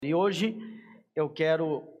E hoje eu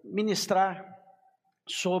quero ministrar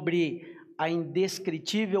sobre a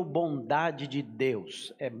indescritível bondade de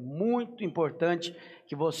Deus. É muito importante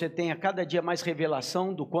que você tenha cada dia mais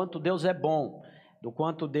revelação do quanto Deus é bom, do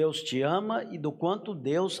quanto Deus te ama e do quanto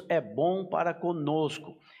Deus é bom para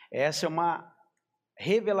conosco. Essa é uma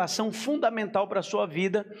revelação fundamental para a sua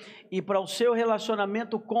vida e para o seu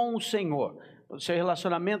relacionamento com o Senhor, o seu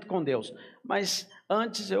relacionamento com Deus. Mas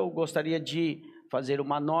antes eu gostaria de fazer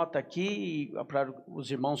uma nota aqui para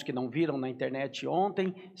os irmãos que não viram na internet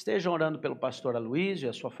ontem. Estejam orando pelo pastor Aloysio e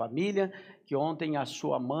a sua família, que ontem a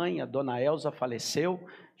sua mãe, a dona Elza, faleceu.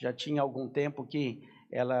 Já tinha algum tempo que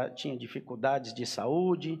ela tinha dificuldades de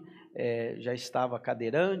saúde, já estava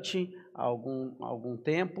cadeirante há algum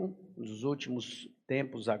tempo, nos últimos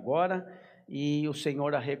tempos agora, e o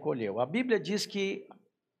Senhor a recolheu. A Bíblia diz que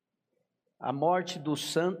a morte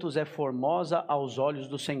dos santos é formosa aos olhos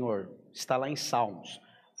do Senhor. Está lá em Salmos.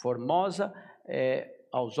 Formosa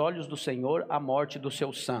aos olhos do Senhor a morte dos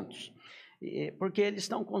seus santos. Porque eles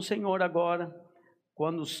estão com o Senhor agora.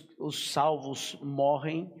 Quando os salvos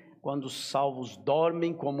morrem, quando os salvos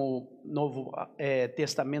dormem, como o Novo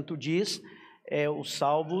Testamento diz, os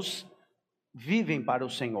salvos vivem para o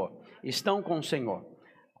Senhor, estão com o Senhor.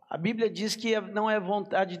 A Bíblia diz que não é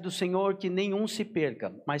vontade do Senhor que nenhum se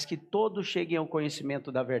perca, mas que todos cheguem ao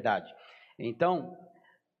conhecimento da verdade. Então,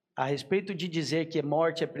 a respeito de dizer que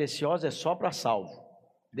morte é preciosa, é só para salvo.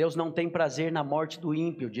 Deus não tem prazer na morte do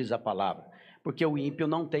ímpio, diz a palavra, porque o ímpio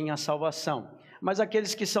não tem a salvação. Mas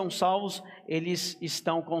aqueles que são salvos, eles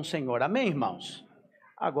estão com o Senhor. Amém, irmãos?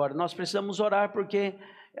 Agora, nós precisamos orar porque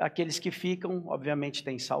aqueles que ficam, obviamente,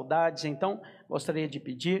 têm saudades. Então, gostaria de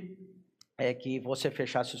pedir que você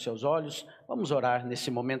fechasse os seus olhos. Vamos orar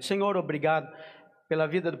nesse momento. Senhor, obrigado pela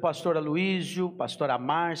vida do pastor Aloysio, pastora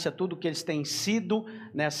Márcia, tudo que eles têm sido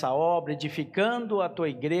nessa obra, edificando a tua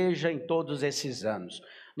igreja em todos esses anos.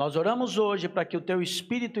 Nós oramos hoje para que o teu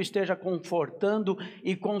Espírito esteja confortando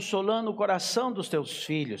e consolando o coração dos teus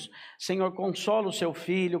filhos. Senhor, consola o seu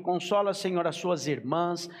filho, consola, Senhor, as suas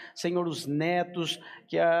irmãs, Senhor, os netos,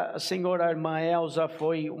 que a irmã Elza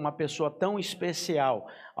foi uma pessoa tão especial,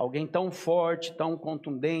 alguém tão forte, tão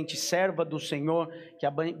contundente, serva do Senhor, que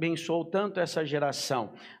abençoou tanto essa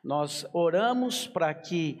geração. Nós oramos para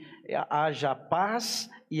que haja paz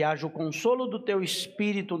e haja o consolo do teu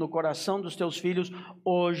Espírito no coração dos teus filhos,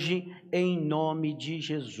 hoje, em nome de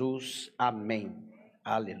Jesus. Amém.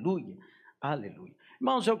 Aleluia, aleluia.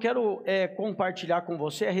 Irmãos, eu quero compartilhar com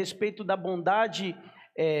você a respeito da bondade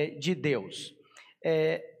de Deus.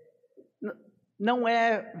 Não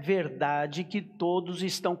é verdade que todos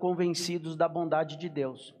estão convencidos da bondade de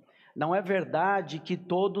Deus. Não é verdade que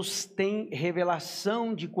todos têm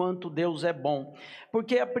revelação de quanto Deus é bom.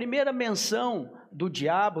 Porque a primeira menção do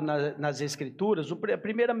diabo nas Escrituras, a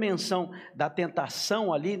primeira menção da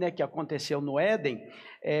tentação ali, que aconteceu no Éden,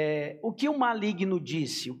 o que o maligno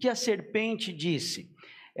disse, o que a serpente disse?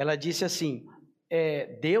 Ela disse assim,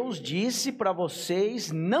 Deus disse para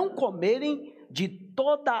vocês não comerem de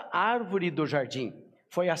toda árvore do jardim.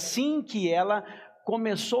 Foi assim que ela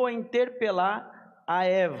começou a interpelar a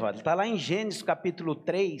Eva. Está lá em Gênesis capítulo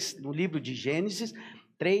 3, no livro de Gênesis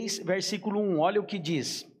 3, versículo 1, olha o que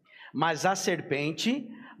diz: mas a serpente,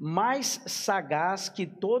 mais sagaz que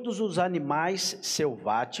todos os animais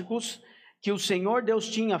selváticos que o Senhor Deus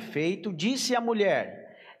tinha feito, disse à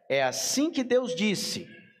mulher, é assim que Deus disse,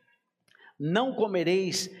 não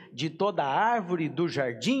comereis de toda árvore do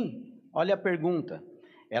jardim? Olha a pergunta,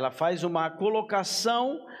 ela faz uma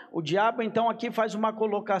colocação, o diabo então aqui faz uma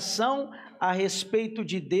colocação a respeito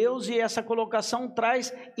de Deus, e essa colocação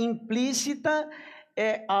traz implícita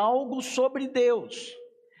algo sobre Deus.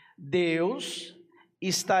 Deus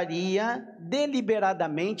estaria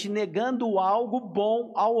deliberadamente negando algo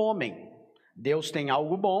bom ao homem. Deus tem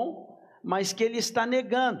algo bom, mas que ele está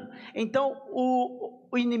negando. Então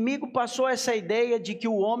o inimigo passou essa ideia de que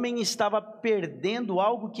o homem estava perdendo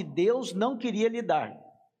algo que Deus não queria lhe dar.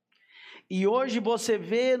 E hoje você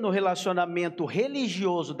vê no relacionamento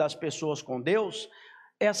religioso das pessoas com Deus,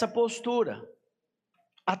 essa postura.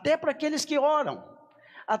 Até para aqueles que oram,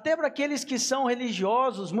 até para aqueles que são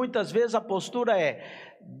religiosos, muitas vezes a postura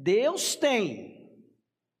é, Deus tem,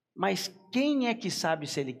 mas quem é que sabe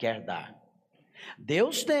se Ele quer dar?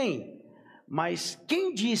 Deus tem, mas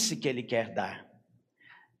quem disse que Ele quer dar?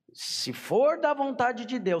 Se for da vontade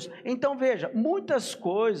de Deus. Então veja, muitas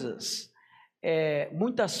coisas,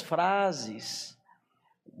 muitas frases,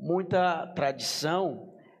 muita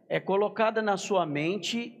tradição é colocada na sua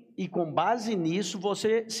mente, e com base nisso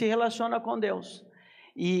você se relaciona com Deus,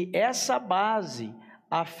 e essa base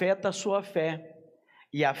afeta a sua fé.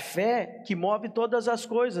 E a fé que move todas as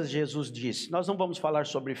coisas, Jesus disse. Nós não vamos falar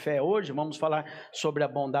sobre fé hoje, vamos falar sobre a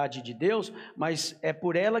bondade de Deus, mas é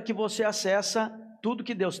por ela que você acessa tudo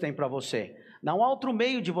que Deus tem para você. Não há outro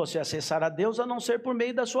meio de você acessar a Deus a não ser por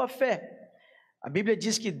meio da sua fé. A Bíblia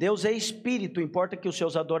diz que Deus é espírito, importa que os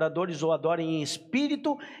seus adoradores o adorem em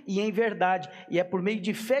espírito e em verdade, e é por meio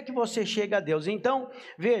de fé que você chega a Deus. Então,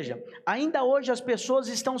 veja, ainda hoje as pessoas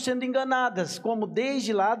estão sendo enganadas, como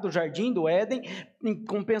desde lá do jardim do Éden,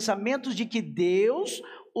 com pensamentos de que Deus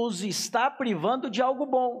os está privando de algo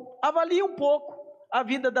bom. Avalie um pouco a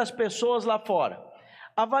vida das pessoas lá fora.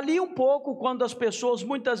 Avalie um pouco quando as pessoas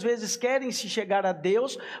muitas vezes querem se chegar a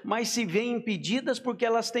Deus, mas se veem impedidas porque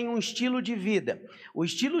elas têm um estilo de vida. O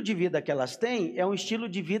estilo de vida que elas têm é um estilo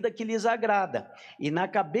de vida que lhes agrada. E na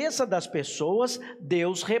cabeça das pessoas,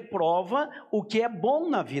 Deus reprova o que é bom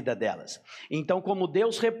na vida delas. Então, como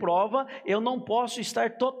Deus reprova, eu não posso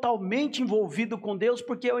estar totalmente envolvido com Deus,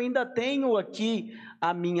 porque eu ainda tenho aqui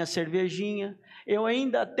a minha cervejinha, eu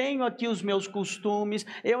ainda tenho aqui os meus costumes,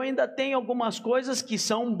 eu ainda tenho algumas coisas que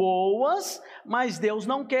são boas, mas Deus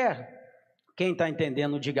não quer. Quem está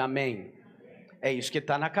entendendo, diga amém. É isso que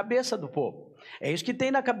está na cabeça do povo, é isso que tem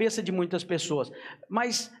na cabeça de muitas pessoas.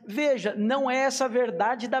 Mas veja, não é essa a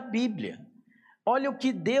verdade da Bíblia. Olha o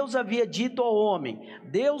que Deus havia dito ao homem.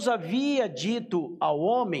 Deus havia dito ao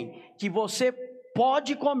homem que você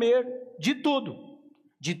pode comer de tudo.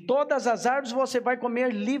 De todas as árvores você vai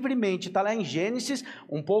comer livremente. Está lá em Gênesis,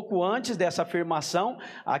 um pouco antes dessa afirmação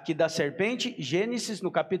aqui da serpente. Gênesis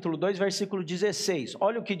no capítulo 2, versículo 16.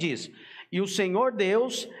 Olha o que diz: e o Senhor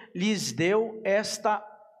Deus lhes deu esta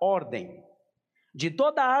ordem: de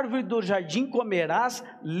toda árvore do jardim comerás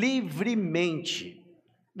livremente.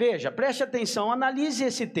 Veja, preste atenção, analise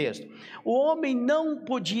esse texto. O homem não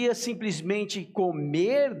podia simplesmente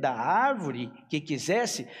comer da árvore que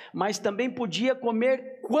quisesse, mas também podia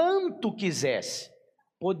comer quanto quisesse.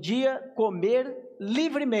 Podia comer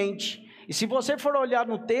livremente. E se você for olhar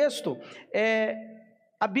no texto,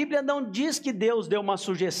 a Bíblia não diz que Deus deu uma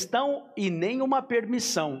sugestão e nem uma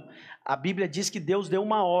permissão. A Bíblia diz que Deus deu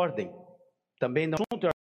uma ordem. Também não...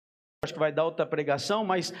 acho que vai dar outra pregação,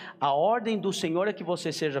 mas a ordem do Senhor é que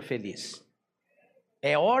você seja feliz.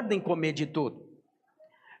 É ordem comer de tudo.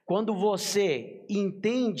 Quando você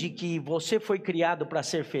entende que você foi criado para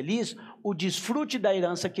ser feliz, o desfrute da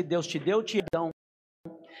herança que Deus te deu, te dão.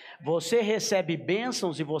 Você recebe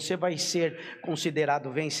bênçãos e você vai ser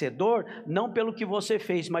considerado vencedor, não pelo que você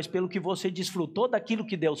fez, mas pelo que você desfrutou daquilo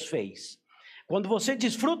que Deus fez. Quando você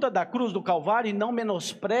desfruta da cruz do Calvário e não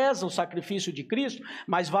menospreza o sacrifício de Cristo,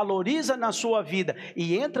 mas valoriza na sua vida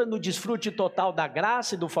e entra no desfrute total da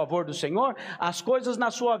graça e do favor do Senhor, as coisas na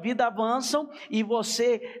sua vida avançam e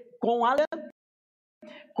você, com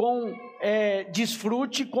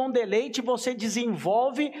desfrute, com deleite, você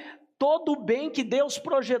desenvolve todo o bem que Deus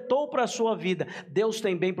projetou para a sua vida. Deus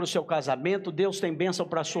tem bem para o seu casamento, Deus tem bênção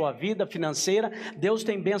para a sua vida financeira, Deus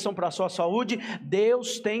tem bênção para a sua saúde,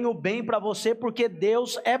 Deus tem o bem para você, porque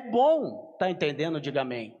Deus é bom. Está entendendo? Diga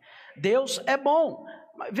amém. Deus é bom.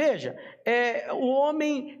 Veja, o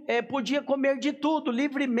homem podia comer de tudo,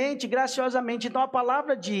 livremente, graciosamente. Então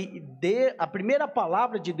a primeira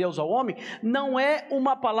palavra de Deus ao homem não é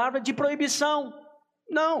uma palavra de proibição,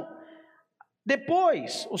 não.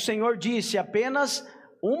 Depois, o Senhor disse apenas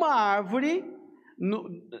uma árvore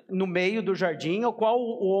no meio do jardim, ao qual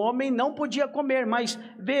o homem não podia comer. Mas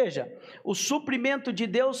veja, o suprimento de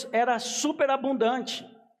Deus era superabundante,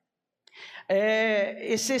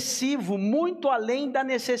 excessivo, muito além da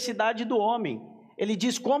necessidade do homem. Ele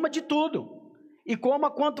diz: coma de tudo, e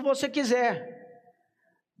coma quanto você quiser.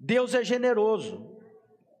 Deus é generoso.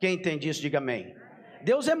 Quem entende isso, diga amém.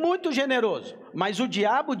 Deus é muito generoso, mas o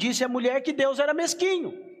diabo disse à mulher que Deus era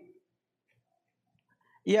mesquinho.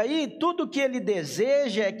 E aí tudo que ele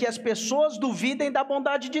deseja é que as pessoas duvidem da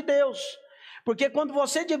bondade de Deus. Porque quando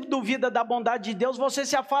você duvida da bondade de Deus, você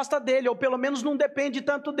se afasta dele, ou pelo menos não depende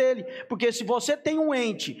tanto dele. Porque se você tem um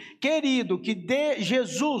ente querido, que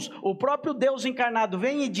Jesus, o próprio Deus encarnado,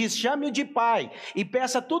 vem e diz: chame-o de pai, e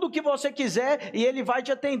peça tudo o que você quiser, e ele vai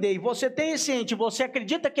te atender. E você tem esse ente, você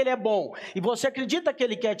acredita que ele é bom, e você acredita que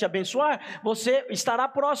ele quer te abençoar, você estará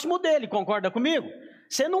próximo dele, concorda comigo?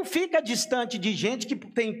 Você não fica distante de gente que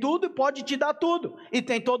tem tudo e pode te dar tudo, e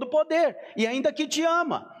tem todo o poder, e ainda que te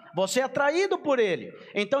ama. Você é atraído por ele.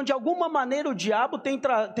 Então, de alguma maneira, o diabo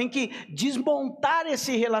tem que desmontar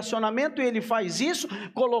esse relacionamento, e ele faz isso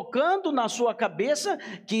colocando na sua cabeça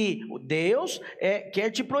que Deus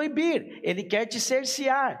quer te proibir, ele quer te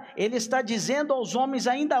cercear. Ele está dizendo aos homens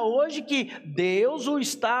ainda hoje que Deus o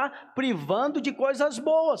está privando de coisas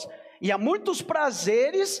boas. E há muitos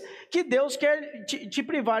prazeres que Deus quer te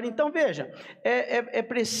privar. Então veja, é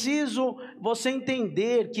preciso você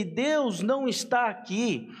entender que Deus não está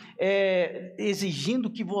aqui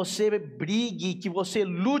exigindo que você brigue, que você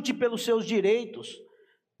lute pelos seus direitos.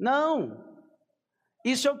 Não,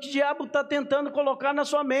 isso é o que o diabo está tentando colocar na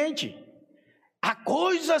sua mente. Há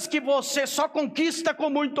coisas que você só conquista com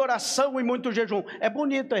muita oração e muito jejum. É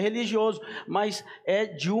bonito, é religioso, mas é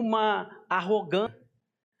de uma arrogância.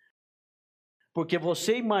 Porque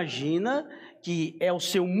você imagina que é o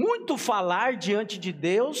seu muito falar diante de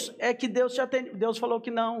Deus, é que Deus te atende. Deus falou que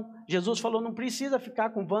não. Jesus falou, não precisa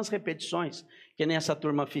ficar com vãs repetições, que nem essa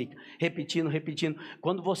turma fica, repetindo.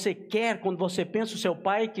 Quando você quer, quando você pensa, o seu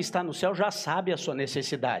Pai que está no céu já sabe a sua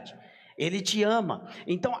necessidade. Ele te ama.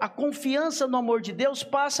 Então a confiança no amor de Deus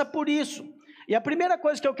passa por isso. E a primeira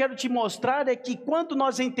coisa que eu quero te mostrar é que quando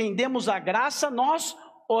nós entendemos a graça, nós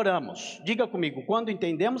oramos. Diga comigo, quando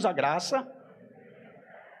entendemos a graça,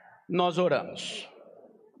 nós oramos.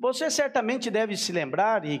 Você certamente deve se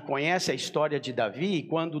lembrar e conhece a história de Davi,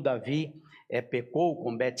 quando Davi pecou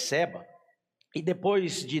com Betseba, e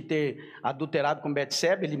depois de ter adulterado com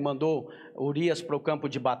Betseba, ele mandou Urias para o campo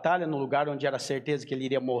de batalha, no lugar onde era certeza que ele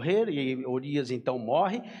iria morrer, e Urias então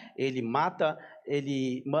morre, ele mata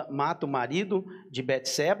o marido de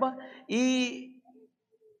Betseba, e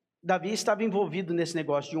Davi estava envolvido nesse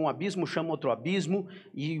negócio de um abismo chama outro abismo,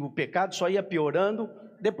 e o pecado só ia piorando.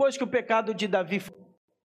 Depois que o pecado de Davi,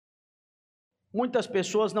 muitas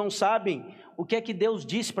pessoas não sabem o que é que Deus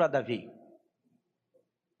disse para Davi.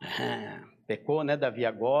 Pecou, né, Davi?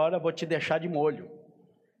 Agora vou te deixar de molho.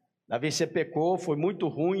 Davi, você pecou, foi muito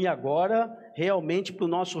ruim, e agora realmente para o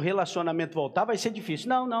nosso relacionamento voltar vai ser difícil.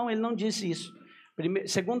 Não, ele não disse isso.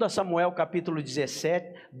 2 Samuel capítulo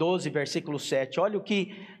 12, versículo 7, olha o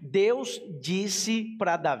que Deus disse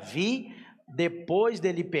para Davi, depois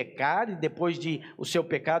dele pecar, e depois de o seu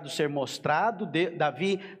pecado ser mostrado,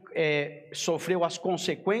 Davi sofreu as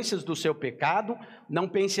consequências do seu pecado. Não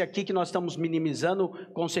pense aqui que nós estamos minimizando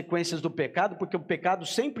consequências do pecado, porque o pecado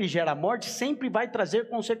sempre gera morte, sempre vai trazer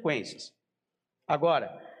consequências.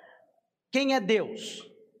 Agora, quem é Deus?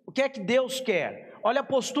 O que é que Deus quer? Olha a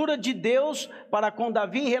postura de Deus para com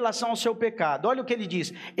Davi em relação ao seu pecado. Olha o que ele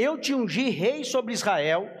diz: eu te ungi rei sobre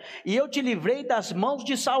Israel, e eu te livrei das mãos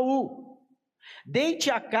de Saul. Dei-te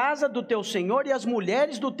a casa do teu senhor e as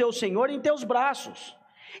mulheres do teu senhor em teus braços,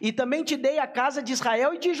 e também te dei a casa de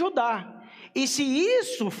Israel e de Judá. E se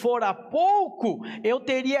isso fora pouco, eu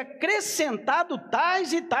teria acrescentado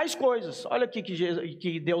tais e tais coisas. Olha aqui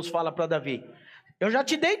que Deus fala para Davi: eu já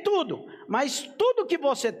te dei tudo, mas tudo que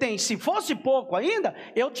você tem, se fosse pouco ainda,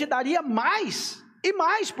 eu te daria mais e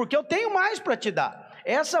mais, porque eu tenho mais para te dar.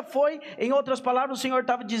 Essa foi, em outras palavras, o Senhor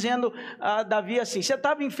estava dizendo a Davi assim: você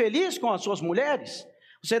estava infeliz com as suas mulheres?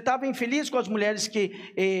 Você estava infeliz com as mulheres que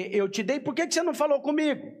eu te dei? Por que você não falou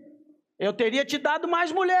comigo? Eu teria te dado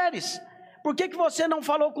mais mulheres. Por que você não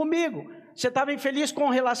falou comigo? Você estava infeliz com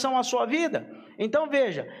relação à sua vida? Então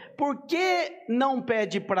veja, por que não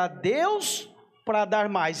pede para Deus para dar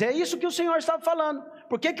mais? É isso que o Senhor estava falando.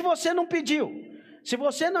 Por que você não pediu? Se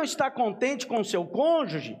você não está contente com o seu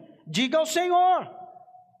cônjuge, diga ao Senhor.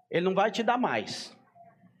 Ele não vai te dar mais,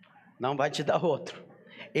 não vai te dar outro.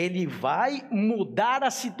 Ele vai mudar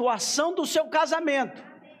a situação do seu casamento.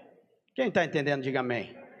 Quem está entendendo, diga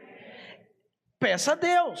amém. Peça a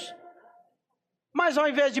Deus. Mas ao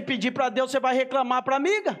invés de pedir para Deus, você vai reclamar para a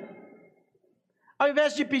amiga. Ao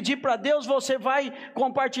invés de pedir para Deus, você vai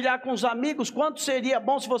compartilhar com os amigos quanto seria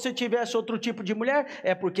bom se você tivesse outro tipo de mulher.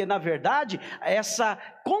 É porque, na verdade, essa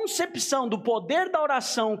concepção do poder da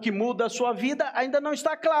oração que muda a sua vida ainda não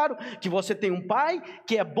está claro. Que você tem um pai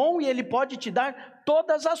que é bom e ele pode te dar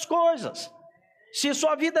todas as coisas. Se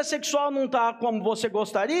sua vida sexual não está como você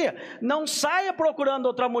gostaria, não saia procurando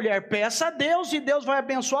outra mulher. Peça a Deus e Deus vai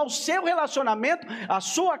abençoar o seu relacionamento, a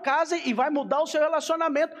sua casa, e vai mudar o seu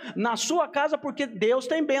relacionamento na sua casa, porque Deus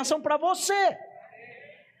tem bênção para você.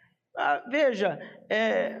 Veja,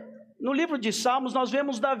 no livro de Salmos nós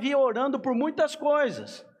vemos Davi orando por muitas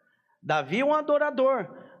coisas. Davi é um adorador,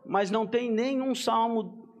 mas não tem nenhum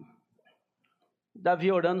salmo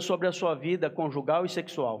Davi orando sobre a sua vida conjugal e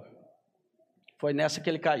sexual. Foi nessa que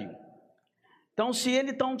ele caiu. Então, se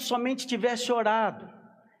ele somente tivesse orado,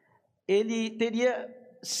 ele teria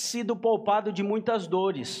sido poupado de muitas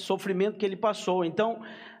dores, sofrimento que ele passou. Então,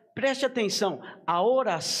 preste atenção, a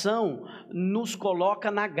oração nos coloca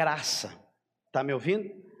na graça. Está me ouvindo?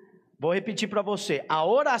 Vou repetir para você: a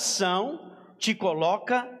oração te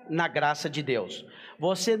coloca na graça de Deus.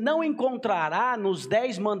 Você não encontrará nos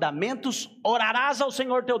 10 mandamentos: orarás ao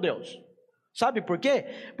Senhor teu Deus. Sabe por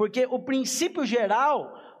quê? Porque o princípio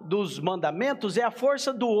geral dos mandamentos é a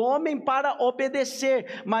força do homem para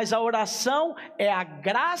obedecer, mas a oração é a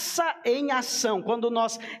graça em ação. Quando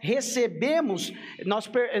nós recebemos,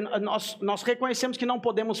 nós reconhecemos que não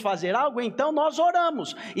podemos fazer algo, então nós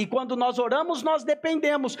oramos, e quando nós oramos, nós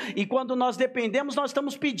dependemos, e quando nós dependemos, nós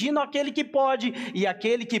estamos pedindo àquele que pode, e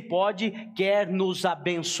aquele que pode quer nos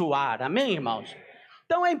abençoar. Amém, irmãos?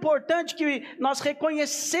 Então é importante que nós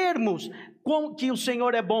reconhecermos que o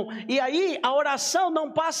Senhor é bom, e aí a oração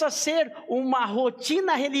não passa a ser uma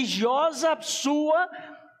rotina religiosa sua,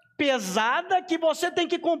 pesada, que você tem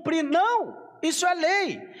que cumprir. Não, isso é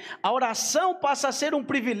lei. A oração passa a ser um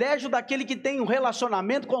privilégio daquele que tem um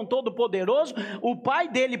relacionamento com o Todo-Poderoso. O Pai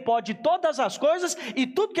dele pode todas as coisas, e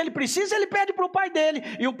tudo que ele precisa, ele pede para o Pai dele,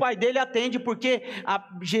 e o Pai dele atende, porque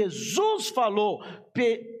Jesus falou: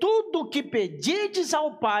 tudo que pedirdes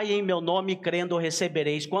ao Pai em meu nome, crendo,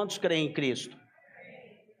 recebereis. Quantos creem em Cristo?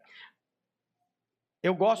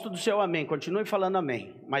 Eu gosto do seu amém, continue falando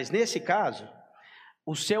amém, mas nesse caso,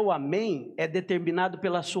 o seu amém é determinado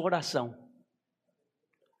pela sua oração.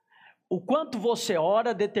 O quanto você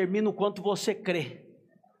ora determina o quanto você crê.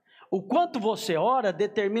 O quanto você ora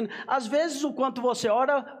determina, às vezes o quanto você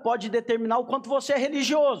ora pode determinar o quanto você é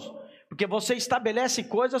religioso, porque você estabelece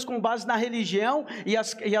coisas com base na religião, e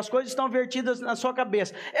as coisas estão vertidas na sua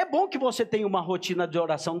cabeça. É bom que você tenha uma rotina de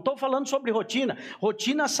oração, não estou falando sobre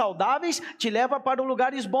rotinas saudáveis te levam para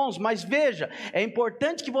lugares bons, mas veja, é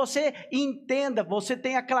importante que você entenda, você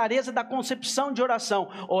tenha clareza da concepção de oração.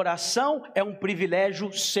 Oração é um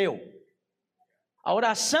privilégio seu. A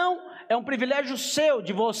oração é um privilégio seu,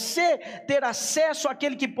 de você ter acesso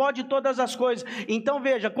àquele que pode todas as coisas. Então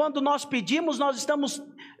veja, quando nós pedimos, nós estamos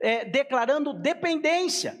declarando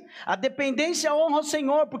dependência. A dependência honra o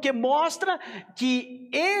Senhor, porque mostra que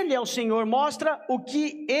Ele é o Senhor, mostra o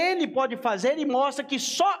que Ele pode fazer, e mostra que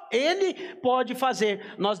só Ele pode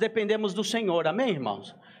fazer. Nós dependemos do Senhor, amém,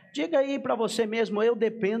 irmãos? Diga aí para você mesmo: eu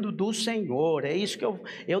dependo do Senhor. É isso que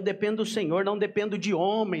eu dependo do Senhor, não dependo de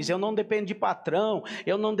homens, eu não dependo de patrão,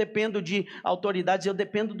 eu não dependo de autoridades, eu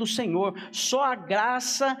dependo do Senhor. Só a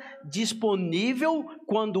graça disponível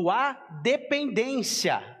quando há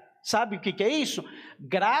dependência. Sabe o que é isso?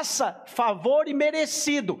 Graça, favor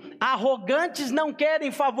imerecido. Arrogantes não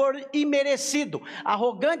querem favor imerecido,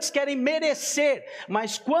 arrogantes querem merecer.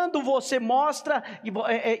 Mas quando você mostra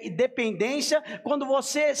dependência, quando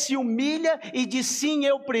você se humilha e diz sim,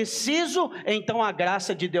 eu preciso, então a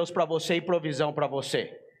graça de Deus para você e provisão para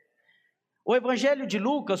você. O evangelho de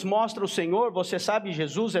Lucas mostra o Senhor, você sabe,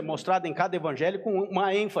 Jesus é mostrado em cada evangelho com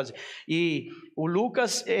uma ênfase, e o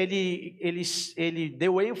Lucas, ele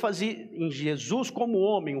deu ênfase em Jesus como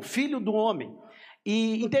homem, o Filho do homem.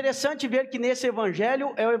 E interessante ver que nesse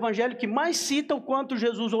evangelho, é o evangelho que mais cita o quanto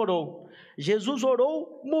Jesus orou. Jesus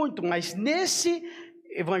orou muito, mas nesse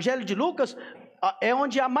evangelho de Lucas, é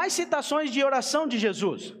onde há mais citações de oração de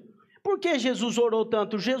Jesus. Por que Jesus orou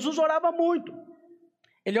tanto? Jesus orava muito.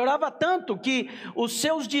 Ele orava tanto que os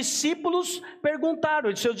seus discípulos perguntaram,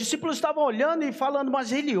 os seus discípulos estavam olhando e falando: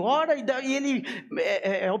 mas ele ora e ele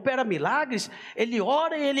opera milagres, ele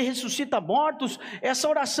ora e ele ressuscita mortos, essa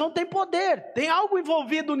oração tem poder, tem algo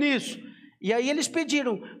envolvido nisso. E aí eles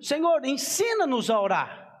pediram: Senhor, ensina-nos a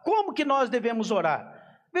orar. Como que nós devemos orar?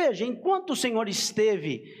 Veja, enquanto o Senhor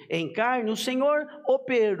esteve em carne, o Senhor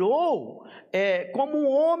operou como um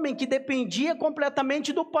homem que dependia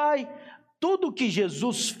completamente do Pai. Tudo que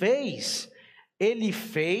Jesus fez, Ele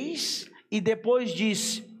fez e depois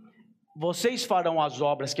disse: vocês farão as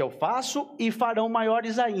obras que eu faço e farão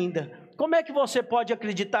maiores ainda. Como é que você pode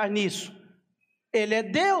acreditar nisso? Ele é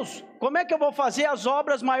Deus, como é que eu vou fazer as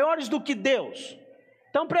obras maiores do que Deus?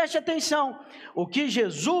 Então preste atenção, o que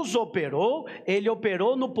Jesus operou, Ele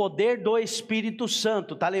operou no poder do Espírito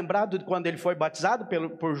Santo. Está lembrado de quando Ele foi batizado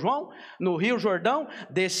por João, no Rio Jordão?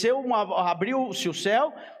 Abriu-se o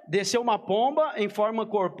céu, desceu uma pomba em forma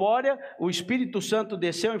corpórea, o Espírito Santo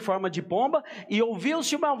desceu em forma de pomba, e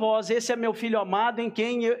ouviu-se uma voz: esse é meu Filho amado, em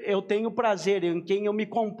quem eu tenho prazer, em quem eu me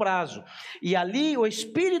comprazo. E ali o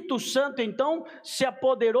Espírito Santo então se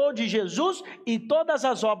apoderou de Jesus, e todas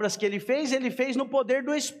as obras que Ele fez no poder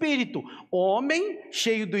do Espírito. Homem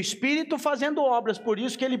cheio do Espírito fazendo obras, por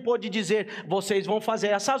isso que Ele pôde dizer: vocês vão fazer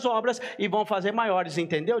essas obras e vão fazer maiores.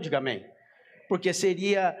 Entendeu? Diga amém. Porque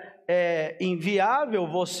seria inviável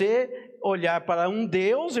você olhar para um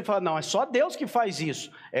Deus e falar: não, é só Deus que faz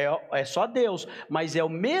isso, é só Deus, mas é o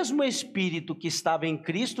mesmo Espírito que estava em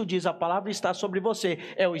Cristo, diz a palavra, está sobre você,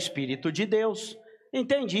 é o Espírito de Deus.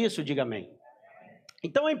 Entende isso? Diga amém.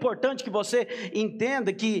 Então é importante que você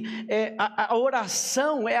entenda que a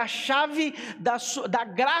oração é a chave da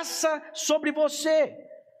graça sobre você.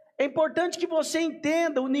 É importante que você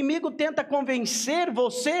entenda, o inimigo tenta convencer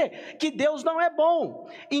você que Deus não é bom.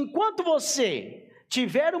 Enquanto você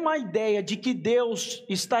tiver uma ideia de que Deus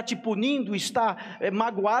está te punindo, está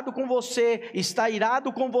magoado com você, está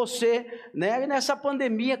irado com você, né? Nessa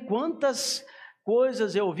pandemia, quantas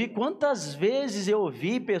coisas eu ouvi, quantas vezes eu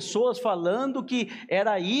ouvi pessoas falando que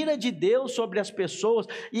era a ira de Deus sobre as pessoas.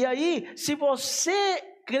 E aí, se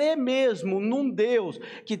você crê mesmo num Deus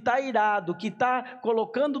que está irado, que está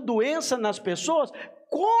colocando doença nas pessoas,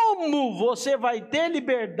 como você vai ter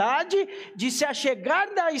liberdade de se achegar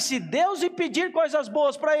a esse Deus e pedir coisas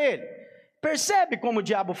boas para Ele? Percebe como o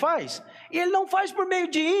diabo faz? E ele não faz por meio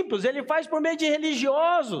de ímpios, ele faz por meio de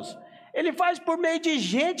religiosos, ele faz por meio de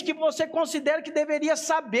gente que você considera que deveria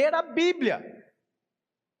saber a Bíblia.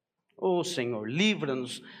 Ô Senhor,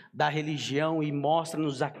 livra-nos da religião e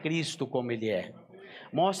mostra-nos a Cristo como Ele é.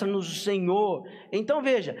 Mostra-nos o Senhor. Então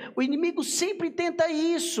veja, o inimigo sempre tenta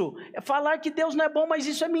isso, falar que Deus não é bom, mas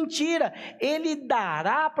isso é mentira. Ele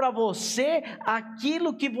dará para você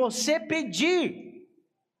aquilo que você pedir.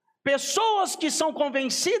 Pessoas que são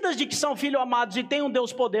convencidas de que são filhos amados e tem um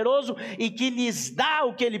Deus poderoso e que lhes dá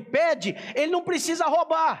o que Ele pede, Ele não precisa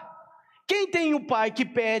roubar. Quem tem um pai que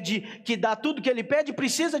pede, que dá tudo que Ele pede,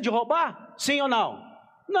 precisa de roubar? Sim ou não?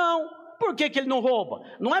 Não. Por que ele não rouba?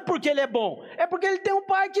 Não é porque ele é bom, é porque ele tem um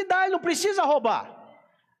pai que dá, ele não precisa roubar.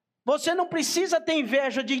 Você não precisa ter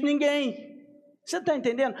inveja de ninguém. Você está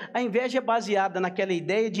entendendo? A inveja é baseada naquela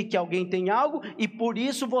ideia de que alguém tem algo e por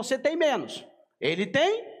isso você tem menos. Ele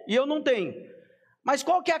tem e eu não tenho. Mas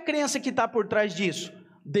qual que é a crença que está por trás disso?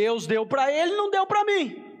 Deus deu para ele, não deu para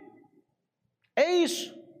mim. É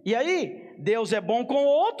isso. E aí, Deus é bom com o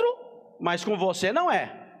outro, mas com você não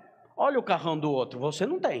é. Olha o carrão do outro, você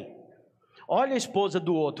não tem. Olha a esposa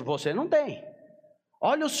do outro, você não tem.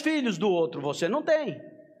 Olha os filhos do outro, você não tem.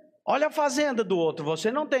 Olha a fazenda do outro,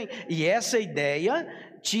 você não tem. E essa ideia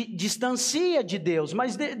te distancia de Deus.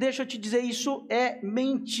 Mas deixa eu te dizer, isso é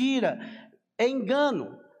mentira, é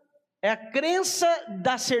engano. É a crença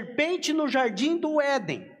da serpente no jardim do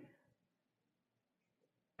Éden.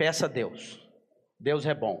 Peça a Deus. Deus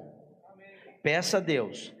é bom. Peça a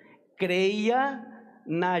Deus. Creia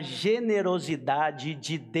na generosidade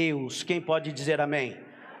de Deus. Quem pode dizer amém?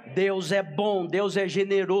 Deus é bom, Deus é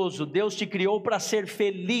generoso, Deus te criou para ser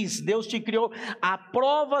feliz, Deus te criou. Há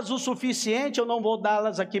provas o suficiente, eu não vou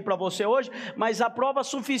dá-las aqui para você hoje, mas há provas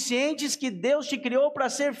suficientes que Deus te criou para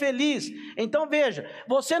ser feliz. Então veja,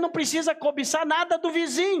 você não precisa cobiçar nada do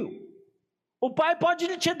vizinho. O pai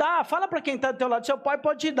pode te dar, fala para quem está do teu lado, seu pai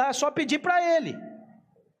pode te dar, é só pedir para ele.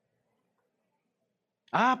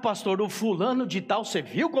 Ah, pastor, o fulano de tal, você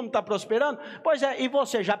viu como está prosperando? Pois é, e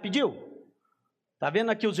você já pediu? Está vendo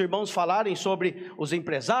aqui os irmãos falarem sobre os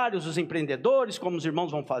empresários, os empreendedores, como os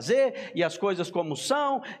irmãos vão fazer, e as coisas como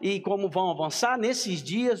são, e como vão avançar. Nesses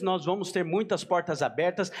dias nós vamos ter muitas portas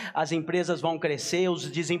abertas, as empresas vão crescer,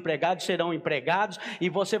 os desempregados serão empregados, e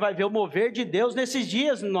você vai ver o mover de Deus nesses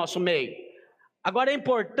dias no nosso meio. Agora é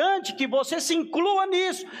importante que você se inclua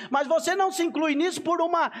nisso, mas você não se inclui nisso por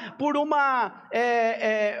uma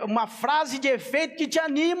frase de efeito que te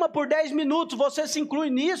anima por 10 minutos, você se inclui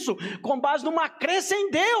nisso com base numa crença em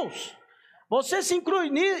Deus. Você se inclui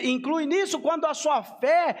nisso quando a sua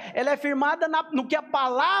fé ela é firmada no que a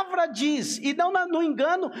palavra diz, e não no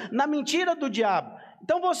engano, na mentira do diabo.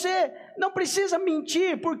 Então você não precisa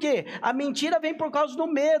mentir, porque a mentira vem por causa do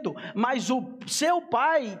medo, mas o seu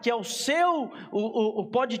pai, que é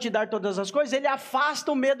pode te dar todas as coisas, ele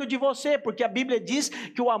afasta o medo de você, porque a Bíblia diz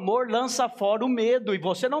que o amor lança fora o medo, e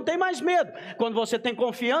você não tem mais medo. Quando você tem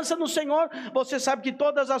confiança no Senhor, você sabe que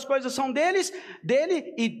todas as coisas são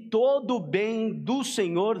dele, e todo o bem do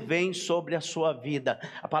Senhor vem sobre a sua vida.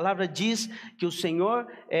 A palavra diz que o Senhor,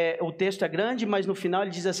 o texto é grande, mas no final ele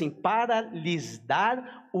diz assim, para lhes dar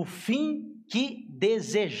o fim que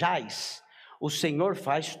desejais. O Senhor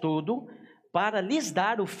faz tudo para lhes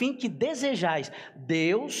dar o fim que desejais.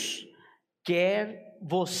 Deus quer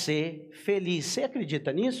você feliz. Você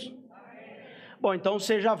acredita nisso? Bom, então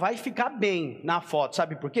você já vai ficar bem na foto,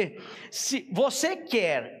 sabe por quê? Se você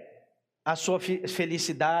quer a sua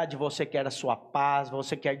felicidade, você quer a sua paz,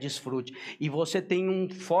 você quer desfrute, e você tem um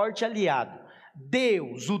forte aliado,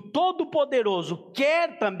 Deus, o Todo-Poderoso,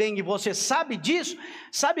 quer também, e você sabe disso.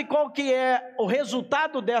 Sabe qual que é o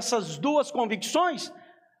resultado dessas duas convicções?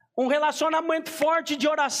 Um relacionamento forte de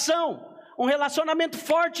oração, um relacionamento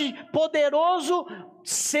forte, poderoso,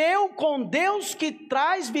 seu com Deus, que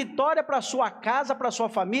traz vitória para sua casa, para sua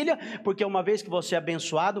família, porque uma vez que você é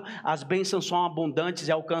abençoado, as bênçãos são abundantes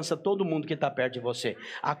e alcança todo mundo que está perto de você,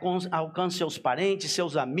 alcança seus parentes,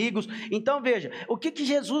 seus amigos. Então veja, o que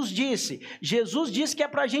Jesus disse? Jesus disse que é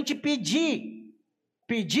para a gente pedir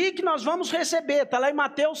que nós vamos receber, está lá em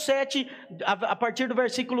Mateus 7, a partir do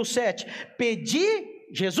versículo 7, pedir,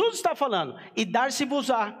 Jesus está falando, e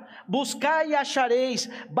dar-se-vos-á. Buscai e achareis,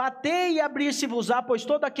 batei e abrir-se-vos-á, pois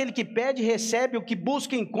todo aquele que pede recebe, o que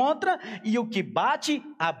busca encontra, e o que bate,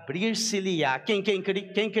 abrir-se-lhe-á. Quem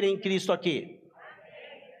crê em Cristo aqui?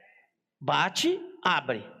 Bate,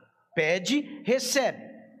 abre, pede, recebe.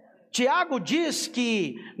 Tiago diz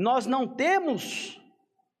que nós não temos,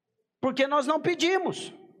 porque nós não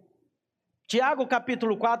pedimos. Tiago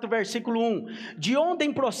capítulo 4, versículo 1, de onde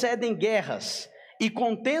procedem guerras e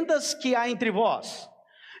contendas que há entre vós?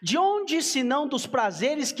 De onde, senão dos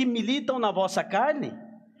prazeres que militam na vossa carne?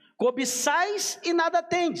 Cobiçais e nada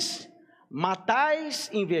tendes, matais,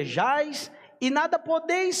 invejais e nada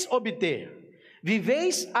podeis obter.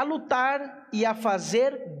 Viveis a lutar e a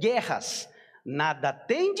fazer guerras, nada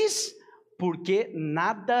tendes, porque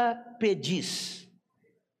nada pedis.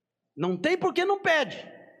 Não tem porque não pede.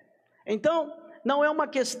 Então, não é uma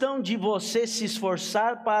questão de você se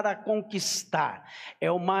esforçar para conquistar,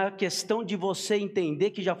 é uma questão de você entender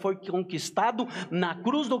que já foi conquistado na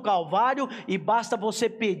cruz do Calvário, e basta você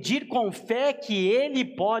pedir com fé que Ele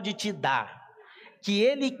pode te dar, que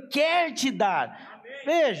Ele quer te dar.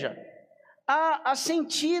 Veja, há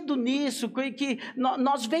sentido nisso, que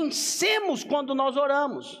nós vencemos quando nós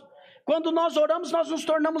oramos. Quando nós oramos, nós nos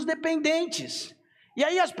tornamos dependentes. E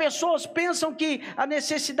aí as pessoas pensam que a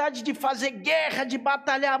necessidade de fazer guerra, de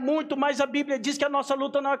batalhar muito, mas a Bíblia diz que a nossa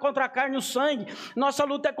luta não é contra a carne e o sangue, nossa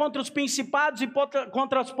luta é contra os principados e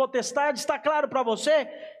contra as potestades. Está claro para você?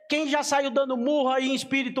 Quem já saiu dando murro aí em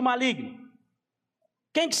espírito maligno?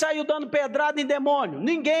 Quem que saiu dando pedrada em demônio?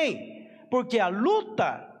 Ninguém, porque a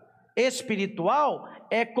luta espiritual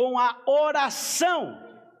é com a oração.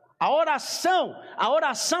 A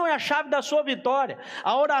oração é a chave da sua vitória,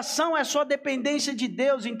 a oração é a sua dependência de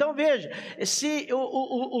Deus. Então veja, se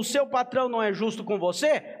o seu patrão não é justo com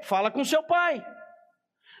você, fala com seu pai.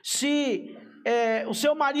 Se o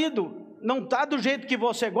seu marido não está do jeito que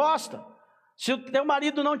você gosta, se o teu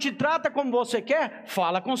marido não te trata como você quer,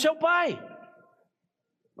 fala com seu pai.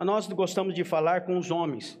 Mas nós gostamos de falar com os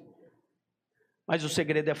homens, mas o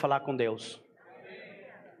segredo é falar com Deus.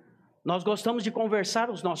 Nós gostamos de conversar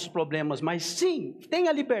os nossos problemas, mas sim,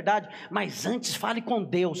 tenha liberdade, mas antes fale com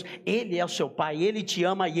Deus. Ele é o seu pai, Ele te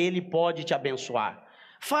ama e Ele pode te abençoar.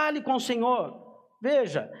 Fale com o Senhor.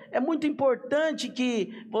 Veja, é muito importante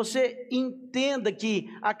que você entenda que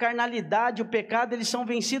a carnalidade e o pecado, eles são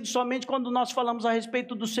vencidos somente quando nós falamos a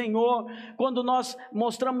respeito do Senhor, quando nós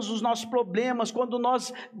mostramos os nossos problemas, quando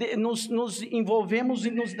nós nos envolvemos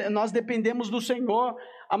e nós dependemos do Senhor.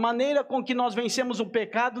 A maneira com que nós vencemos o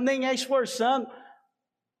pecado nem é esforçando.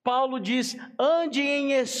 Paulo diz, ande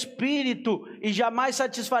em espírito e jamais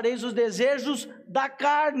satisfareis os desejos da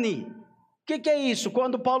carne. O que é isso?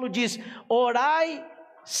 Quando Paulo diz, orai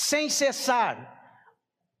sem cessar.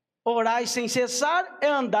 Orai sem cessar é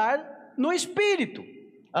andar no Espírito.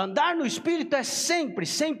 Andar no Espírito é sempre,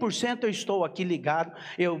 100% eu estou aqui ligado,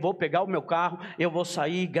 eu vou pegar o meu carro, eu vou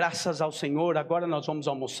sair, graças ao Senhor, agora nós vamos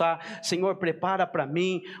almoçar, Senhor prepara para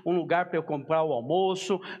mim um lugar para eu comprar o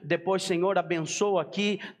almoço, depois Senhor abençoa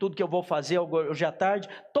aqui, tudo que eu vou fazer hoje à tarde,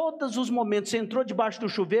 todos os momentos, você entrou debaixo do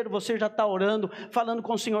chuveiro, você já está orando, falando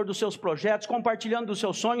com o Senhor dos seus projetos, compartilhando dos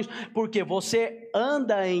seus sonhos, porque você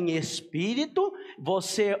anda em Espírito,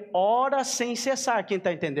 você ora sem cessar. Quem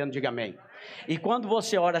está entendendo, diga amém. E quando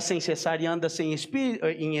você ora sem cessar e anda em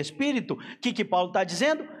espírito, o que Paulo está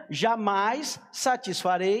dizendo? Jamais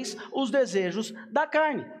satisfareis os desejos da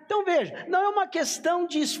carne. Então veja, não é uma questão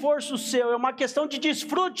de esforço seu, é uma questão de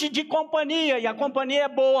desfrute de companhia, e a companhia é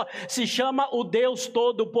boa, se chama o Deus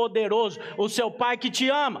Todo-Poderoso, o seu Pai que te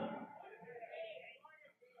ama.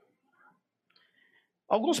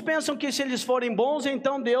 Alguns pensam que se eles forem bons,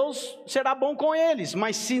 então Deus será bom com eles,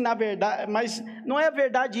 mas não é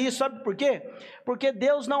verdade isso, sabe por quê? Porque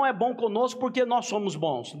Deus não é bom conosco porque nós somos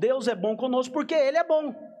bons, Deus é bom conosco porque Ele é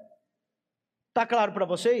bom. Está claro para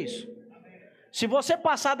você isso? Se você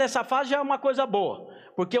passar dessa fase já é uma coisa boa,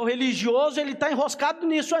 porque o religioso ele está enroscado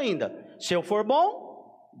nisso ainda. Se eu for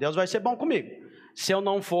bom, Deus vai ser bom comigo. Se eu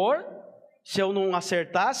não for, se eu não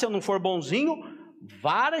acertar, se eu não for bonzinho,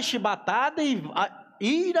 vara chibatada e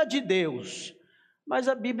ira de Deus. Mas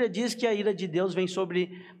a Bíblia diz que a ira de Deus vem sobre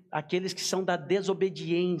aqueles que são da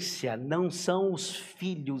desobediência, não são os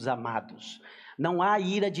filhos amados. Não há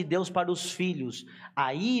ira de Deus para os filhos.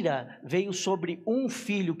 A ira veio sobre um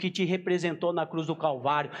filho que te representou na cruz do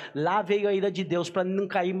Calvário. Lá veio a ira de Deus para não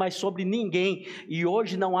cair mais sobre ninguém. E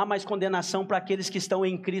hoje não há mais condenação para aqueles que estão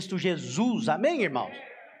em Cristo Jesus. Amém, irmãos?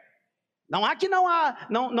 Não é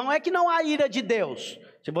que não há ira de Deus.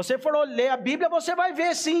 Se você for ler a Bíblia, você vai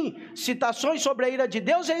ver sim, citações sobre a ira de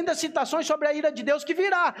Deus e ainda citações sobre a ira de Deus que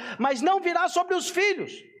virá, mas não virá sobre os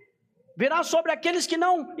filhos, virá sobre aqueles que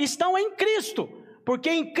não estão em Cristo,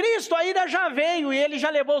 porque em Cristo a ira já veio e Ele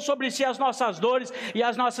já levou sobre si as nossas dores e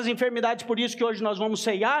as nossas enfermidades. Por isso que hoje nós vamos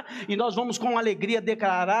ceiar e nós vamos com alegria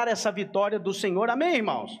declarar essa vitória do Senhor, amém,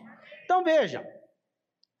 irmãos? Então veja,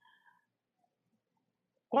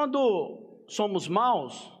 quando somos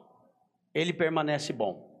maus, Ele permanece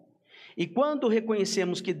bom. E quando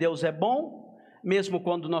reconhecemos que Deus é bom, mesmo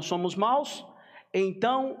quando nós somos maus,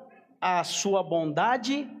 então a sua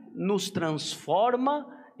bondade nos transforma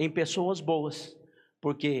em pessoas boas,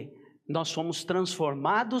 porque nós somos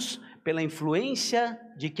transformados pela influência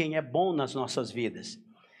de quem é bom nas nossas vidas.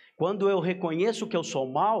 Quando eu reconheço que eu sou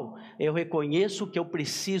mau, eu reconheço que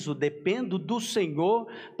eu dependo do Senhor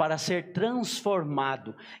para ser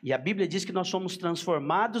transformado. E a Bíblia diz que nós somos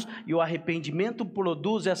transformados e o arrependimento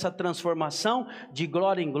produz essa transformação de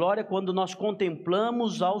glória em glória quando nós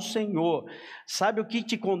contemplamos ao Senhor. Sabe o que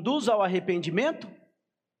te conduz ao arrependimento?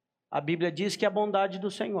 A Bíblia diz que é a bondade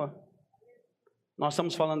do Senhor. Nós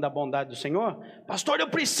estamos falando da bondade do Senhor? Pastor, eu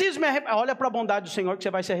preciso me arrepender. Olha para a bondade do Senhor que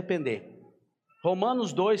você vai se arrepender.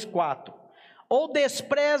 Romanos 2:4. Ou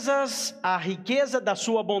desprezas a riqueza da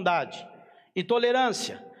sua bondade, e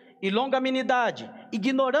tolerância, e longanimidade,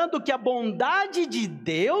 ignorando que a bondade de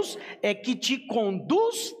Deus é que te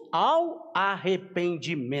conduz ao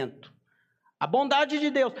arrependimento. A bondade de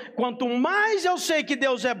Deus, quanto mais eu sei que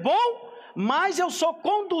Deus é bom, mais eu sou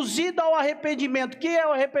conduzido ao arrependimento. O que é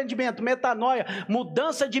o arrependimento? Metanoia,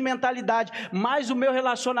 mudança de mentalidade. Mais o meu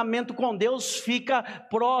relacionamento com Deus fica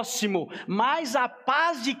próximo, mais a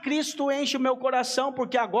paz de Cristo enche o meu coração,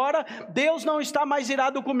 porque agora Deus não está mais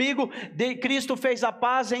irado comigo. Cristo fez a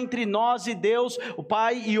paz entre nós e Deus, o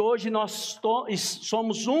Pai, e hoje nós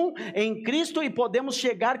somos um em Cristo e podemos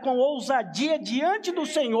chegar com ousadia diante do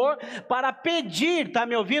Senhor para pedir. Está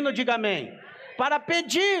me ouvindo? Diga amém. Para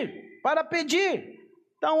pedir.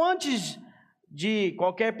 Então, antes de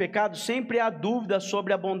qualquer pecado, sempre há dúvida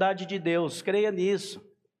sobre a bondade de Deus, creia nisso.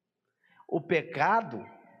 O pecado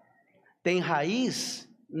tem raiz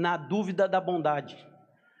na dúvida da bondade.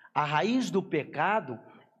 A raiz do pecado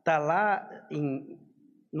está lá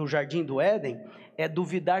no jardim do Éden, é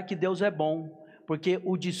duvidar que Deus é bom, porque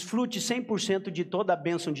o desfrute 100% de toda a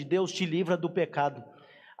bênção de Deus te livra do pecado.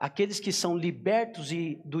 Aqueles que são libertos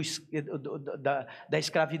da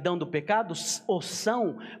escravidão do pecado, o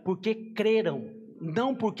são porque creram,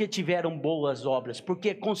 não porque tiveram boas obras,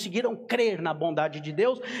 porque conseguiram crer na bondade de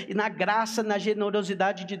Deus e na graça, na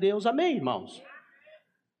generosidade de Deus, amém, irmãos?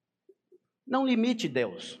 Não limite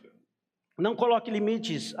Deus, não coloque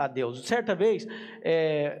limites a Deus. Certa vez,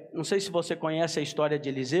 não sei se você conhece a história de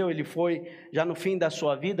Eliseu, ele foi, já no fim da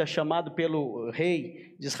sua vida, chamado pelo rei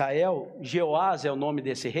de Israel, Jeoás é o nome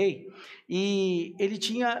desse rei, e ele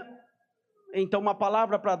tinha, então, uma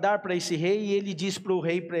palavra para dar para esse rei, e ele disse para o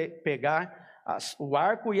rei pegar o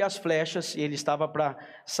arco e as flechas, e ele estava para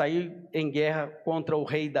sair em guerra contra o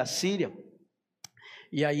rei da Síria,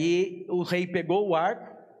 e aí o rei pegou o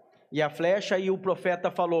arco, e a flecha, e o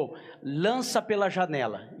profeta falou, lança pela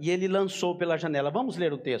janela, e ele lançou pela janela. Vamos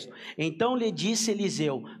ler o texto. Então lhe disse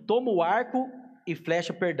Eliseu, toma o arco e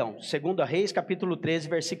flecha, 2 Reis, capítulo 13,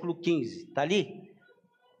 versículo 15, está ali?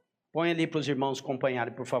 Põe ali para os irmãos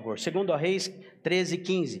acompanharem, por favor. 2 Reis 13,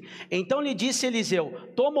 15. Então lhe disse Eliseu,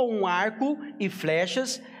 toma um arco e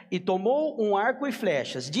flechas, e tomou um arco e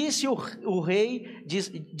flechas. Disse ao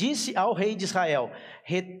rei de Israel,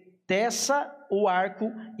 teça o arco,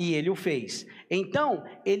 e ele o fez. Então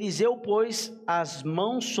Eliseu pôs as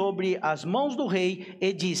mãos sobre as mãos do rei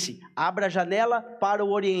e disse, abra a janela para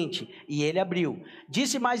o oriente, e ele abriu.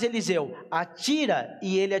 Disse mais Eliseu, atira,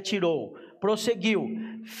 e ele atirou. Prosseguiu,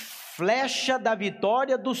 flecha da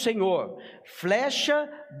vitória do Senhor, flecha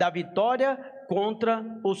da vitória contra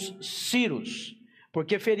os sírios,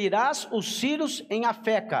 porque ferirás os sírios em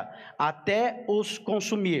Afeca, até os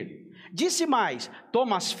consumir. Disse mais,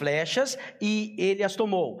 toma as flechas, e ele as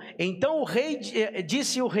tomou. Então o rei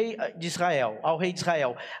disse ao rei de Israel,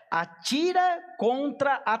 atira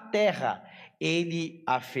contra a terra. Ele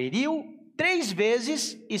a feriu 3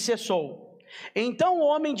 vezes e cessou. Então o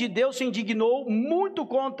homem de Deus se indignou muito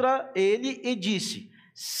contra ele e disse,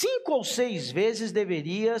 5 ou 6 vezes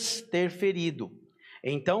deverias ter ferido.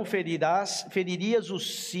 Então feririas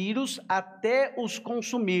os círios até os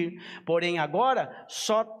consumir, porém agora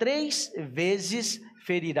só 3 vezes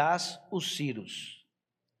ferirás os círios.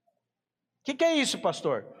 O que é isso,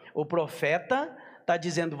 pastor? O profeta está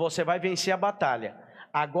dizendo, você vai vencer a batalha.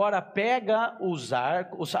 Agora pega os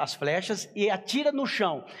arcos, as flechas e atira no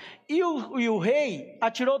chão. E o rei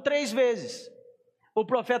atirou 3 vezes. O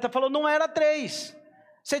profeta falou, não era 3.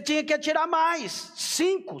 Você tinha que atirar mais,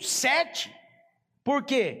 5, 7. Por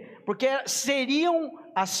quê? Porque seriam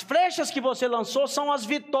as flechas que você lançou, são as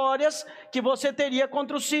vitórias que você teria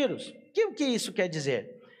contra os sírios. O que isso quer dizer?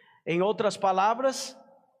 Em outras palavras,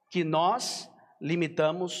 que nós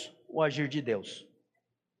limitamos o agir de Deus.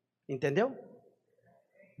 Entendeu?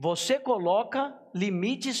 Você coloca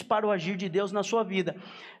limites para o agir de Deus na sua vida.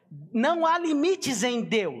 Não há limites em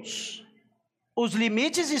Deus. Os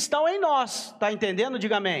limites estão em nós. Está entendendo?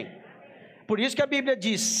 Diga amém. Por isso que a Bíblia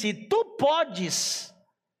diz, se tu podes,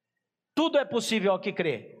 tudo é possível ao que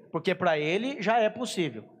crê. Porque para ele já é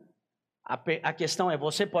possível. A questão é,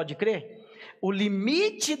 você pode crer? O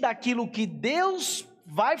limite daquilo que Deus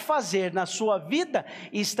vai fazer na sua vida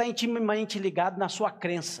está intimamente ligado na sua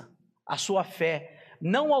crença, a sua fé,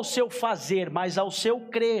 não ao seu fazer, mas ao seu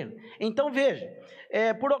crer. Então veja,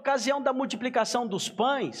 por ocasião da multiplicação dos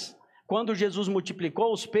pães, quando Jesus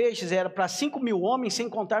multiplicou os peixes, era para 5.000 homens, sem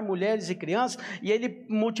contar mulheres e crianças, e ele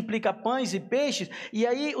multiplica pães e peixes, e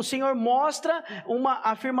aí o Senhor mostra uma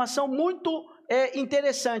afirmação muito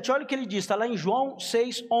interessante. Olha o que ele diz, está lá em João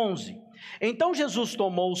 6:11. Então Jesus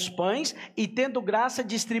tomou os pães e, tendo graça,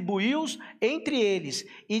 distribuiu-os entre eles,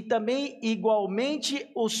 e também igualmente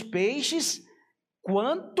os peixes,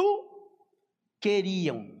 quanto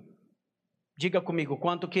queriam. Diga comigo,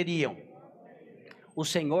 quanto queriam. O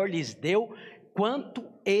Senhor lhes deu quanto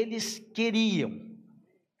eles queriam.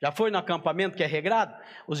 Já foi no acampamento que é regrado?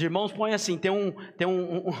 Os irmãos põem assim,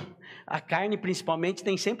 a carne principalmente,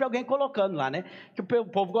 tem sempre alguém colocando lá, né? Que o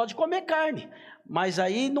povo gosta de comer carne, mas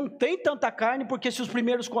aí não tem tanta carne, porque se os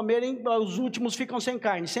primeiros comerem, os últimos ficam sem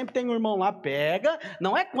carne. Sempre tem um irmão lá, pega,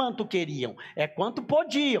 não é quanto queriam, é quanto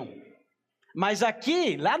podiam. Mas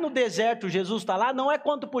aqui, lá no deserto, Jesus está lá, não é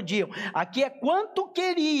quanto podiam, aqui é quanto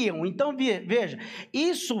queriam. Então veja,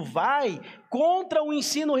 isso vai contra o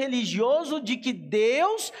ensino religioso de que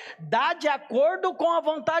Deus dá de acordo com a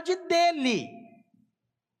vontade dEle.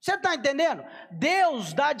 Você está entendendo?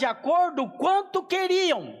 Deus dá de acordo quanto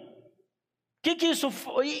queriam. O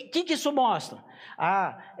que isso mostra?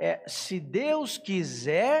 Se Deus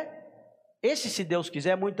quiser, se Deus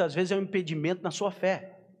quiser, muitas vezes é um impedimento na sua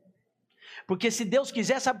fé. Porque se Deus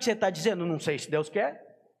quiser, sabe o que você está dizendo? Não sei se Deus quer.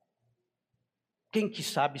 Quem que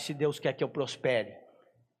sabe se Deus quer que eu prospere?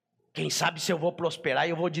 Quem sabe se eu vou prosperar e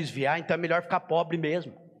eu vou desviar, então é melhor ficar pobre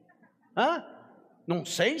mesmo. Não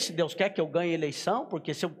sei se Deus quer que eu ganhe eleição,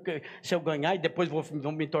 porque se eu ganhar e depois vou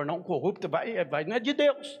me tornar um corrupto, não é de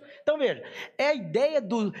Deus. Então veja, é a ideia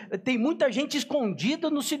tem muita gente escondida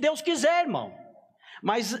no se Deus quiser, irmão.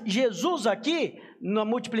 Mas Jesus aqui, na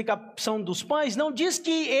multiplicação dos pães, não diz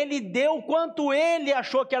que ele deu quanto ele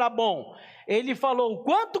achou que era bom. Ele falou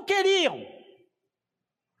quanto queriam.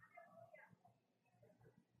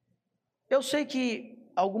 Eu sei que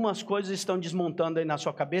algumas coisas estão desmontando aí na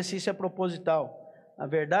sua cabeça, e isso é proposital. A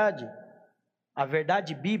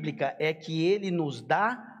verdade bíblica é que ele nos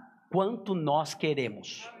dá quanto nós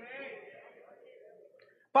queremos.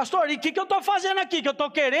 Pastor, e o que eu estou fazendo aqui? Que eu estou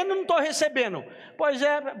querendo e não estou recebendo? Pois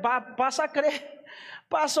é, passa a crer,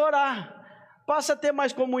 passa a orar, passa a ter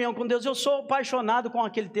mais comunhão com Deus. Eu sou apaixonado com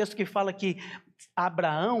aquele texto que fala que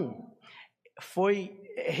Abraão foi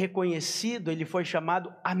reconhecido, ele foi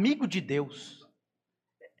chamado amigo de Deus.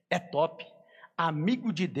 É top,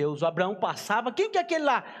 amigo de Deus. O Abraão passava, quem que é aquele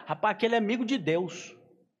lá? Rapaz, aquele é amigo de Deus.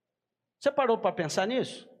 Você parou para pensar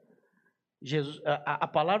nisso? A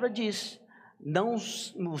palavra diz, não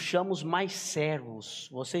nos chamamos mais servos,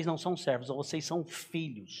 vocês não são servos, vocês são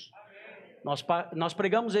filhos. Nós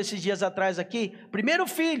pregamos esses dias atrás aqui, primeiro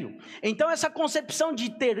filho. Então essa concepção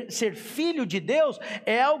de ser filho de Deus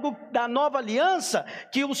é algo da nova aliança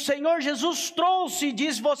que o Senhor Jesus trouxe e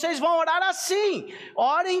diz, vocês vão orar assim,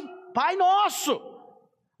 orem Pai Nosso.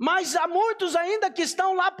 Mas há muitos ainda que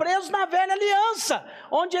estão lá presos na velha aliança,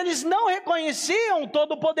 onde eles não reconheciam o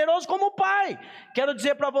Todo-Poderoso como Pai. Quero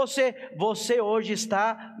dizer para você, você hoje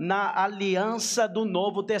está na aliança do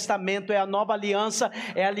Novo Testamento, é a nova aliança,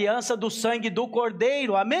 é a aliança do sangue do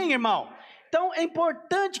Cordeiro, amém, irmão? Então é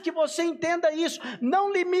importante que você entenda isso,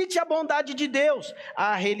 não limite a bondade de Deus.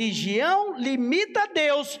 A religião limita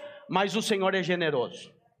Deus, mas o Senhor é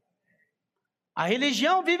generoso. A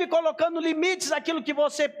religião vive colocando limites àquilo que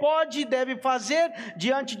você pode e deve fazer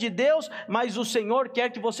diante de Deus, mas o Senhor quer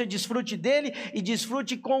que você desfrute dele e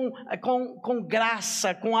desfrute com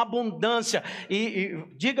graça, com abundância. E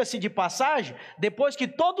diga-se de passagem, depois que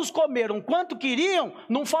todos comeram quanto queriam,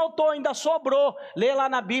 não faltou, ainda sobrou. Lê lá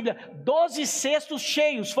na Bíblia, 12 cestos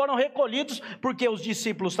cheios foram recolhidos, porque os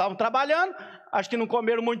discípulos estavam trabalhando, acho que não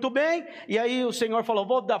comeram muito bem, e aí o Senhor falou,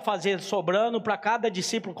 vou fazer sobrando para cada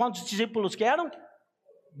discípulo. Quantos discípulos que eram?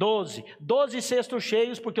 12 cestos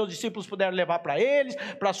cheios, porque os discípulos puderam levar para eles,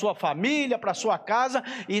 para sua família, para sua casa.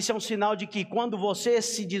 Isso é um sinal de que quando você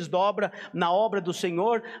se desdobra na obra do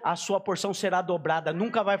Senhor, a sua porção será dobrada,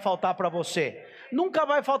 nunca vai faltar para você. Nunca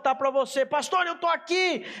vai faltar para você. Pastor, eu estou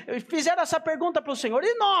aqui, fizeram essa pergunta para o Senhor,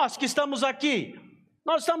 e nós que estamos aqui?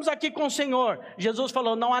 Nós estamos aqui com o Senhor. Jesus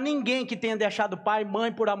falou, não há ninguém que tenha deixado pai,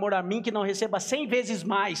 mãe por amor a mim, que não receba 100 vezes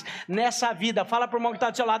mais nessa vida. Fala para o irmão que está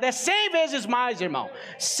do seu lado, é 100 vezes mais, irmão,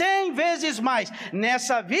 100 vezes mais,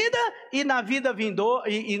 nessa vida e na vida vindoura,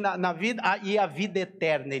 e a vida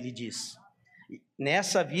eterna, ele diz.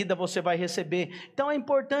 Nessa vida você vai receber. Então é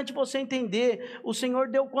importante você entender, o Senhor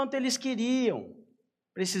deu quanto eles queriam.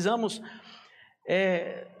 Precisamos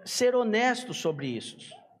ser honestos sobre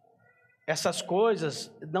isso. Essas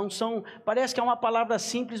coisas não são, parece que é uma palavra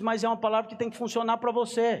simples, mas é uma palavra que tem que funcionar para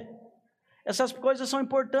você. Essas coisas são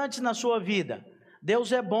importantes na sua vida.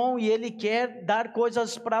 Deus é bom e Ele quer dar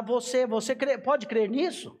coisas para você. Você pode crer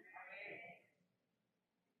nisso?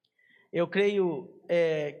 Eu creio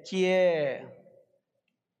que é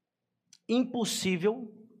impossível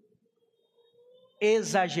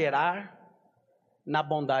exagerar na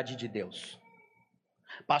bondade de Deus.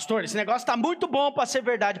 Pastor, esse negócio está muito bom para ser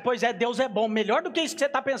verdade. Pois é, Deus é bom, melhor do que isso que você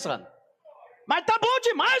está pensando. Mas está bom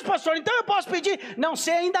demais, pastor, então eu posso pedir? Não,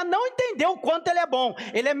 você ainda não entendeu o quanto Ele é bom.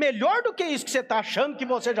 Ele é melhor do que isso que você está achando que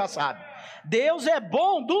você já sabe. Deus é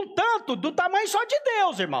bom do tamanho só de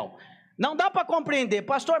Deus, irmão. Não dá para compreender,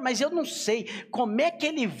 pastor, mas eu não sei como é que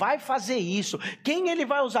Ele vai fazer isso, quem Ele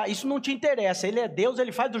vai usar, isso não te interessa. Ele é Deus,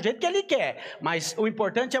 Ele faz do jeito que Ele quer, mas o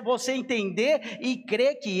importante é você entender e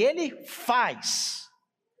crer que Ele faz.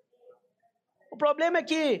 O problema é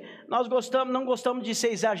que nós não gostamos de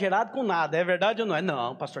ser exagerado com nada, é verdade ou não é?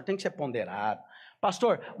 Não, pastor, tem que ser ponderado.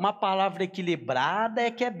 Pastor, uma palavra equilibrada é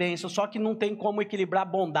que é bênção, só que não tem como equilibrar a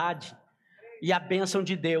bondade e a bênção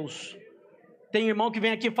de Deus. Tem irmão que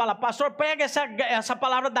vem aqui e fala, pastor, pega essa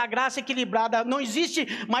palavra da graça equilibrada. Não existe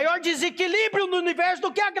maior desequilíbrio no universo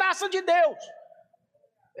do que a graça de Deus.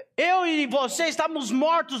 Eu e você estamos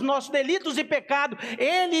mortos nos nossos delitos e pecados.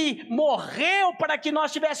 Ele morreu para que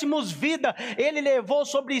nós tivéssemos vida. Ele levou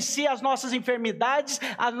sobre si as nossas enfermidades,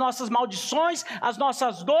 as nossas maldições, as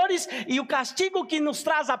nossas dores, e o castigo que nos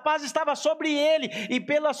traz a paz estava sobre ele, e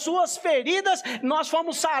pelas suas feridas nós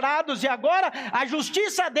fomos sarados, e agora a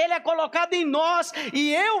justiça dele é colocada em nós,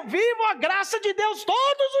 e eu vivo a graça de Deus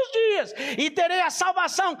todos os dias, e terei a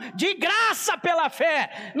salvação de graça pela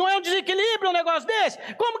fé. Não é um desequilíbrio um negócio desse?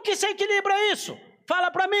 Como que se equilibra isso?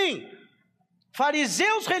 Fala para mim.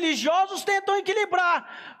 Fariseus religiosos tentam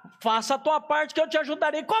equilibrar. Faça a tua parte que eu te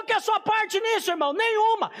ajudarei. Qual que é a sua parte nisso, irmão?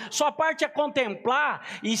 Nenhuma. Sua parte é contemplar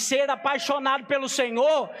e ser apaixonado pelo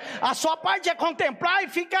Senhor. A sua parte é contemplar e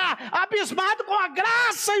ficar abismado com a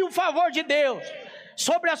graça e o favor de Deus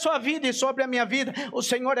sobre a sua vida e sobre a minha vida. O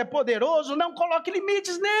Senhor é poderoso, não coloque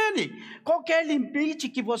limites nele. Qualquer limite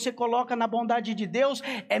que você coloca na bondade de Deus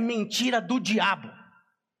é mentira do diabo.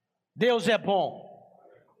 Deus é bom,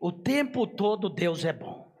 o tempo todo Deus é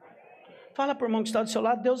bom. Fala para o irmão que está do seu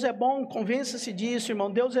lado, Deus é bom, convença-se disso, irmão,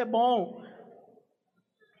 Deus é bom.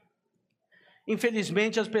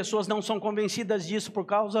 Infelizmente as pessoas não são convencidas disso por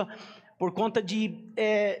conta de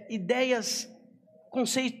ideias,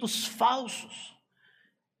 conceitos falsos,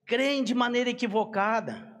 creem de maneira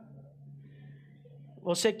equivocada.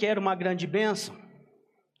 Você quer uma grande bênção?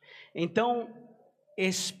 Então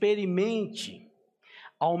experimente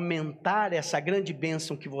aumentar essa grande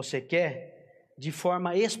bênção que você quer de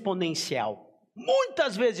forma exponencial,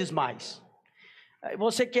 muitas vezes mais. Se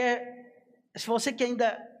você quer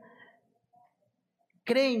ainda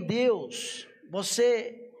crer em Deus,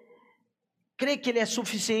 você crê que Ele é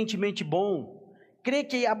suficientemente bom, crê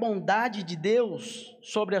que a bondade de Deus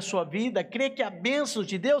sobre a sua vida, crê que a bênção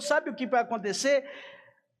de Deus, sabe o que vai acontecer?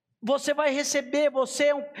 Você vai receber,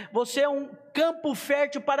 você é um campo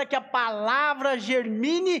fértil para que a palavra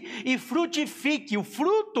germine e frutifique. O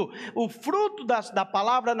fruto da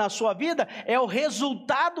palavra na sua vida é o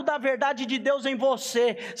resultado da verdade de Deus em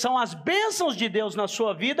você. São as bênçãos de Deus na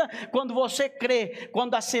sua vida quando você crê.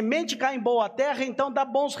 Quando a semente cai em boa terra, então dá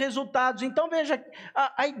bons resultados. Então veja,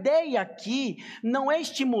 a ideia aqui não é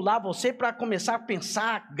estimular você para começar a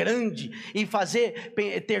pensar grande e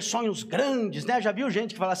ter sonhos grandes, né? Já viu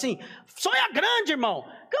gente que fala assim, sonha grande, irmão.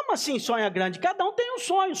 Como assim sonha grande? Cada um tem um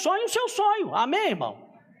sonho, sonha o seu sonho, amém, irmão?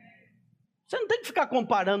 Você não tem que ficar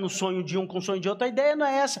comparando o sonho de um com o sonho de outro. A ideia não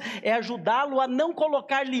é essa, é ajudá-lo a não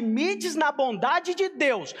colocar limites na bondade de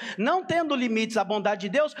Deus. Não tendo limites à bondade de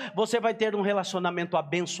Deus, você vai ter um relacionamento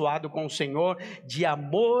abençoado com o Senhor, de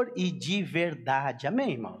amor e de verdade,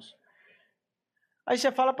 amém, irmãos? Aí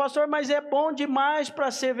você fala, pastor, mas é bom demais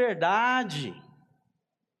para ser verdade.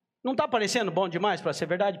 Não está parecendo bom demais para ser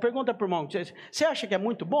verdade? Pergunta para o irmão, você acha que é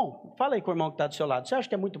muito bom? Fala aí com o irmão que está do seu lado, você acha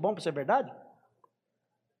que é muito bom para ser verdade?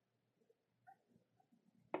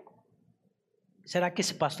 Será que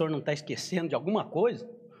esse pastor não está esquecendo de alguma coisa?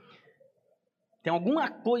 Tem alguma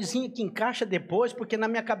coisinha que encaixa depois, porque na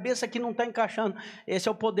minha cabeça aqui não está encaixando. Esse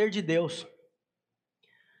é o poder de Deus.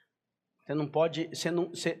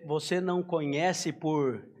 Você não conhece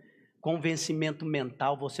por convencimento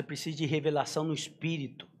mental, você precisa de revelação no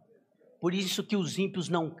Espírito. Por isso que os ímpios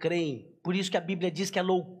não creem, por isso que a Bíblia diz que é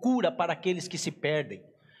loucura para aqueles que se perdem.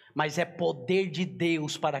 Mas é poder de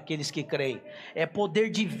Deus para aqueles que creem, é poder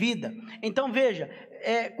de vida. Então veja,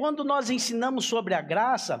 quando nós ensinamos sobre a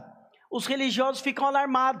graça, os religiosos ficam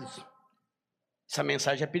alarmados. Essa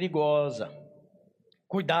mensagem é perigosa,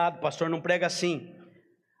 cuidado, pastor, não prega assim.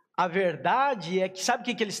 A verdade é que, sabe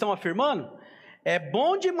o que eles estão afirmando? É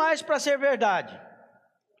bom demais para ser verdade.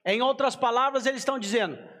 Em outras palavras, eles estão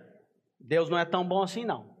dizendo, Deus não é tão bom assim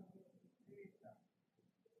não.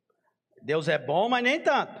 Deus é bom, mas nem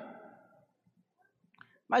tanto.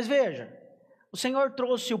 Mas veja, o Senhor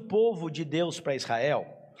trouxe o povo de Deus para Israel,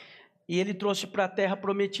 e Ele trouxe para a terra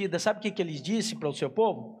prometida. Sabe o que Ele disse para o seu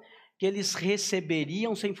povo? Que eles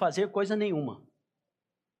receberiam sem fazer coisa nenhuma.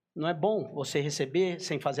 Não é bom você receber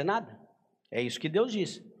sem fazer nada? É isso que Deus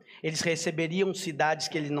disse. Eles receberiam cidades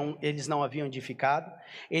que eles não haviam edificado,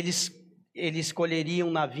 eles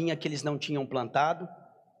colheriam na vinha que eles não tinham plantado.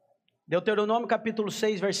 Deuteronômio capítulo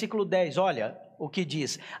 6, versículo 10, olha o que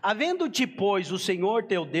diz: havendo-te, pois, o Senhor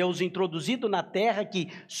teu Deus introduzido na terra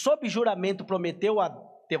que sob juramento prometeu a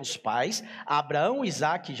teus pais, Abraão,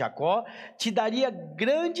 Isaque e Jacó, te daria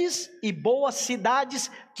grandes e boas cidades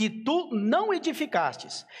que tu não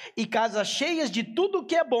edificastes, e casas cheias de tudo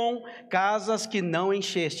que é bom, casas que não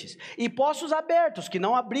enchestes, e poços abertos que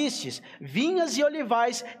não abristes, vinhas e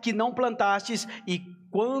olivais que não plantastes, e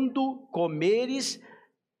quando comeres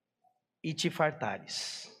e te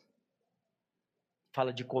fartares.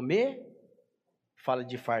 Fala de comer, fala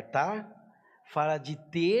de fartar, fala de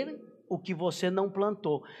ter o que você não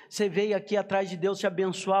plantou. Você veio aqui atrás de Deus te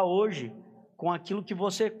abençoar hoje com aquilo que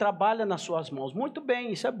você trabalha nas suas mãos. Muito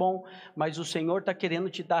bem, isso é bom, mas o Senhor está querendo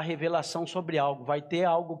te dar revelação sobre algo. Vai ter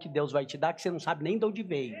algo que Deus vai te dar que você não sabe nem de onde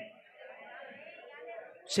veio.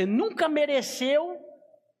 Você nunca mereceu,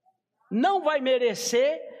 não vai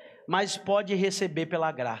merecer, mas pode receber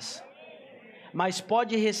pela graça. Mas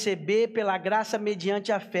pode receber pela graça mediante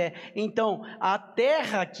a fé. Então, a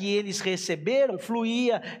terra que eles receberam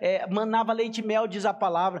fluía, manava leite e mel, diz a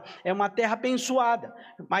palavra. É uma terra abençoada.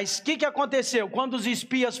 Mas o que aconteceu? Quando os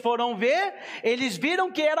espias foram ver, eles viram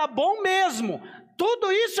que era bom mesmo. Tudo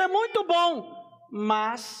isso é muito bom,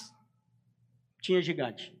 mas tinha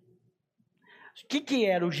gigante. O que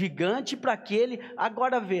era o gigante para aquele?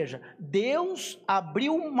 Agora veja, Deus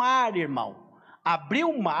abriu o mar, irmão. Abriu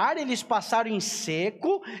o mar, eles passaram em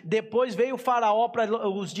seco, depois veio o faraó para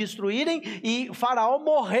os destruírem, e o faraó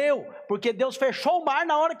morreu, porque Deus fechou o mar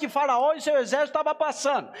na hora que faraó e seu exército estavam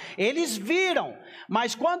passando. Eles viram,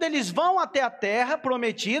 mas quando eles vão até a terra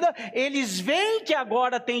prometida, eles veem que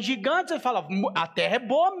agora tem gigantes, e falam, a terra é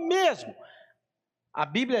boa mesmo. A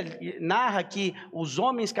Bíblia narra que os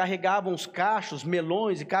homens carregavam os cachos,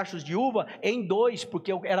 melões e cachos de uva em dois,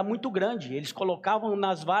 porque era muito grande. Eles colocavam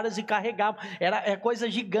nas varas e carregavam. Era coisa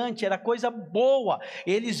gigante, era coisa boa.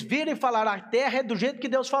 Eles viram e falaram, a terra é do jeito que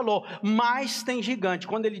Deus falou, mas tem gigante.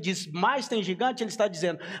 Quando ele diz, mas tem gigante, ele está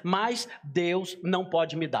dizendo, mas Deus não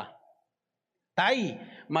pode me dar. Está aí,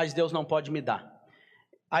 mas Deus não pode me dar.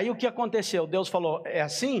 Aí o que aconteceu? Deus falou, é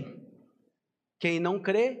assim? Quem não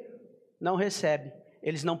crê, não recebe.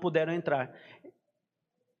 Eles não puderam entrar.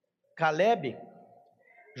 Caleb,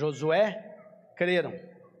 Josué, creram.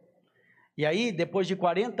 E aí, depois de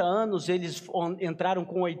 40 anos, eles entraram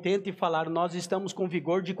com 80 e falaram, nós estamos com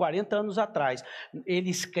vigor de 40 anos atrás.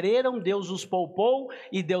 Eles creram, Deus os poupou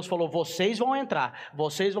e Deus falou, vocês vão entrar,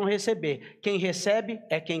 vocês vão receber. Quem recebe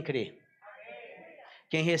é quem crê.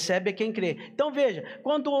 Quem recebe é quem crê. Então veja,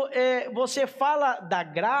 quando você fala da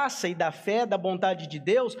graça e da fé, da bondade de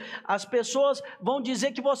Deus, as pessoas vão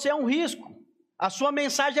dizer que você é um risco. A sua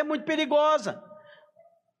mensagem é muito perigosa.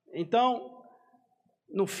 Então,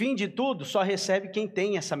 no fim de tudo, só recebe quem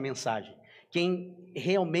tem essa mensagem, quem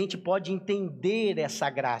realmente pode entender essa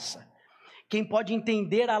graça, quem pode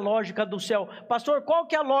entender a lógica do céu. Pastor, qual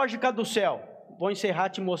que é a lógica do céu? Vou encerrar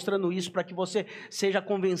te mostrando isso para que você seja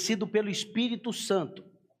convencido pelo Espírito Santo.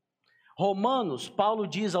 Romanos, Paulo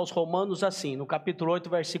diz aos Romanos assim, no capítulo 8,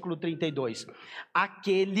 versículo 32,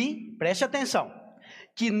 aquele, preste atenção,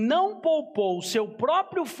 que não poupou o seu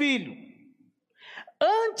próprio filho,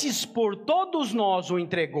 antes por todos nós o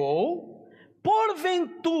entregou,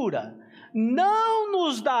 porventura não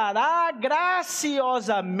nos dará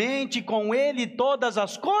graciosamente com ele todas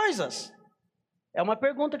as coisas? É uma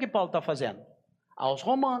pergunta que Paulo está fazendo aos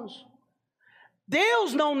romanos.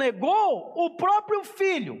 Deus não negou o próprio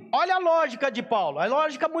filho. Olha a lógica de Paulo, a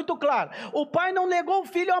lógica muito clara. O pai não negou o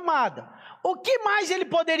filho amado. O que mais ele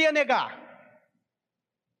poderia negar?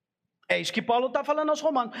 É isso que Paulo está falando aos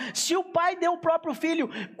romanos. Se o pai deu o próprio filho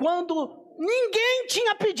quando ninguém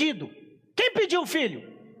tinha pedido, quem pediu o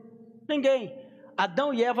filho? Ninguém.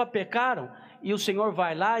 Adão e Eva pecaram e o Senhor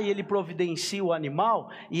vai lá e ele providencia o animal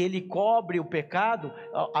e ele cobre o pecado,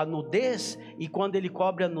 a nudez, e quando ele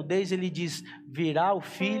cobre a nudez ele diz, virá o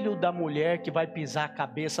filho da mulher que vai pisar a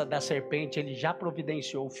cabeça da serpente. Ele já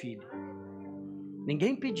providenciou o filho.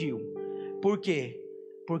 Ninguém pediu. Por quê?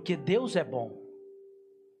 Porque Deus é bom.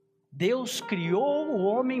 Deus criou o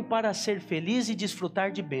homem para ser feliz e desfrutar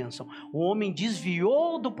de bênção. O homem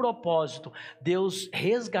desviou do propósito. Deus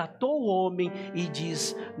resgatou o homem e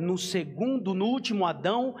diz, no último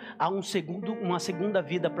Adão, há uma segunda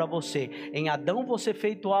vida para você. Em Adão você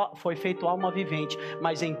foi feito alma vivente,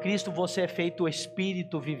 mas em Cristo você é feito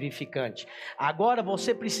espírito vivificante. Agora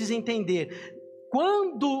você precisa entender,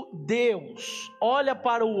 quando Deus olha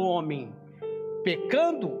para o homem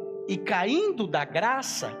pecando e caindo da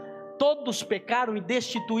graça, todos pecaram e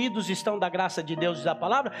destituídos estão da graça de Deus, diz a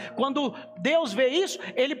palavra. Quando Deus vê isso,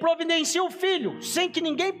 ele providencia o filho, sem que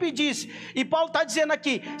ninguém pedisse. E Paulo está dizendo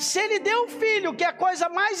aqui, se ele deu o filho, que é a coisa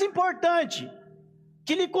mais importante,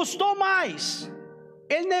 que lhe custou mais,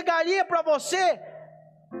 ele negaria para você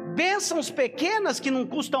bênçãos pequenas que não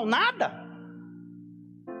custam nada?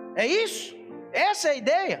 É isso? Essa é a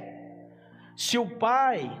ideia. Se o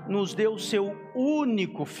pai nos deu o seu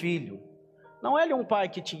único filho, não é ele um pai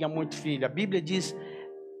que tinha muito filho, a Bíblia diz,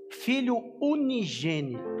 filho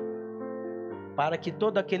unigênito, para que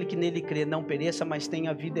todo aquele que nele crê não pereça, mas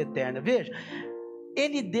tenha vida eterna. Veja,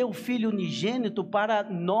 ele deu o filho unigênito para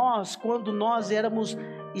nós, quando nós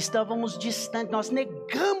estávamos distantes, nós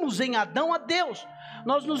negamos em Adão a Deus,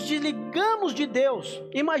 nós nos desligamos de Deus.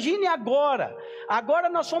 Imagine agora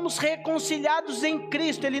nós somos reconciliados em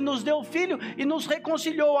Cristo, ele nos deu o filho e nos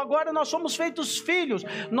reconciliou, agora nós somos feitos filhos,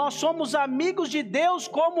 nós somos amigos de Deus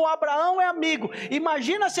como Abraão é amigo.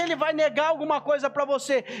 Imagina se ele vai negar alguma coisa para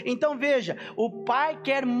você. Então veja, o pai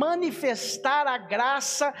quer manifestar a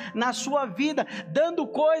graça na sua vida, dando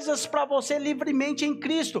coisas para você livremente em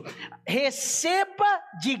Cristo. Receba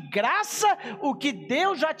de graça o que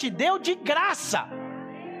Deus já te deu de graça.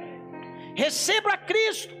 Receba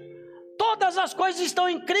Cristo. Todas as coisas estão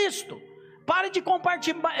em Cristo. Pare de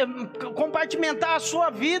compartimentar a sua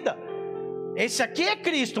vida. Esse aqui é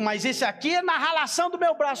Cristo, mas esse aqui é na ralação do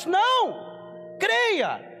meu braço. Não!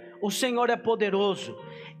 Creia! O Senhor é poderoso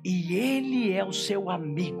e Ele é o seu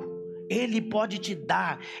amigo. Ele pode te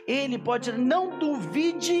dar, não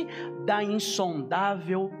duvide da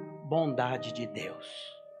insondável bondade de Deus.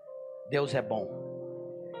 Deus é bom.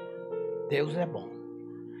 Deus é bom.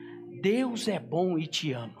 Deus é bom e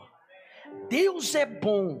te ama. Deus é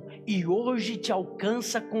bom e hoje te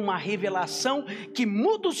alcança com uma revelação que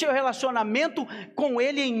muda o seu relacionamento com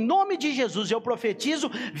Ele em nome de Jesus. Eu profetizo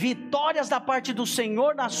vitórias da parte do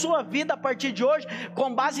Senhor na sua vida a partir de hoje,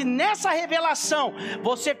 com base nessa revelação.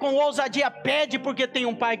 Você com ousadia pede porque tem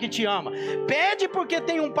um pai que te ama, pede porque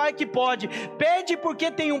tem um pai que pode, pede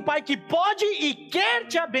porque tem um pai que pode e quer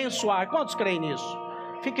te abençoar. Quantos creem nisso?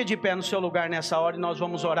 Fique de pé no seu lugar nessa hora e nós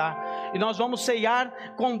vamos orar. E nós vamos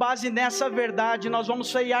ceiar com base nessa verdade, nós vamos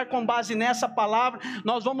ceiar com base nessa palavra,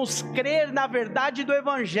 nós vamos crer na verdade do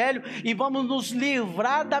Evangelho e vamos nos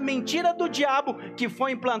livrar da mentira do diabo que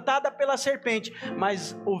foi implantada pela serpente.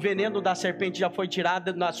 Mas o veneno da serpente já foi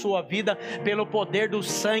tirado da sua vida pelo poder do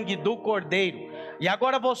sangue do Cordeiro. E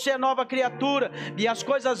agora você é nova criatura, e as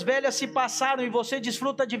coisas velhas se passaram, e você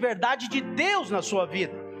desfruta de verdade de Deus na sua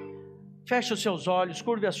vida. Feche os seus olhos,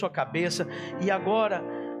 curve a sua cabeça, e agora,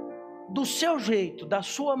 do seu jeito, da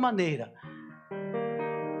sua maneira,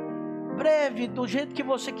 breve, do jeito que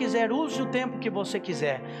você quiser, use o tempo que você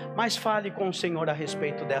quiser, mas fale com o Senhor a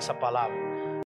respeito dessa palavra.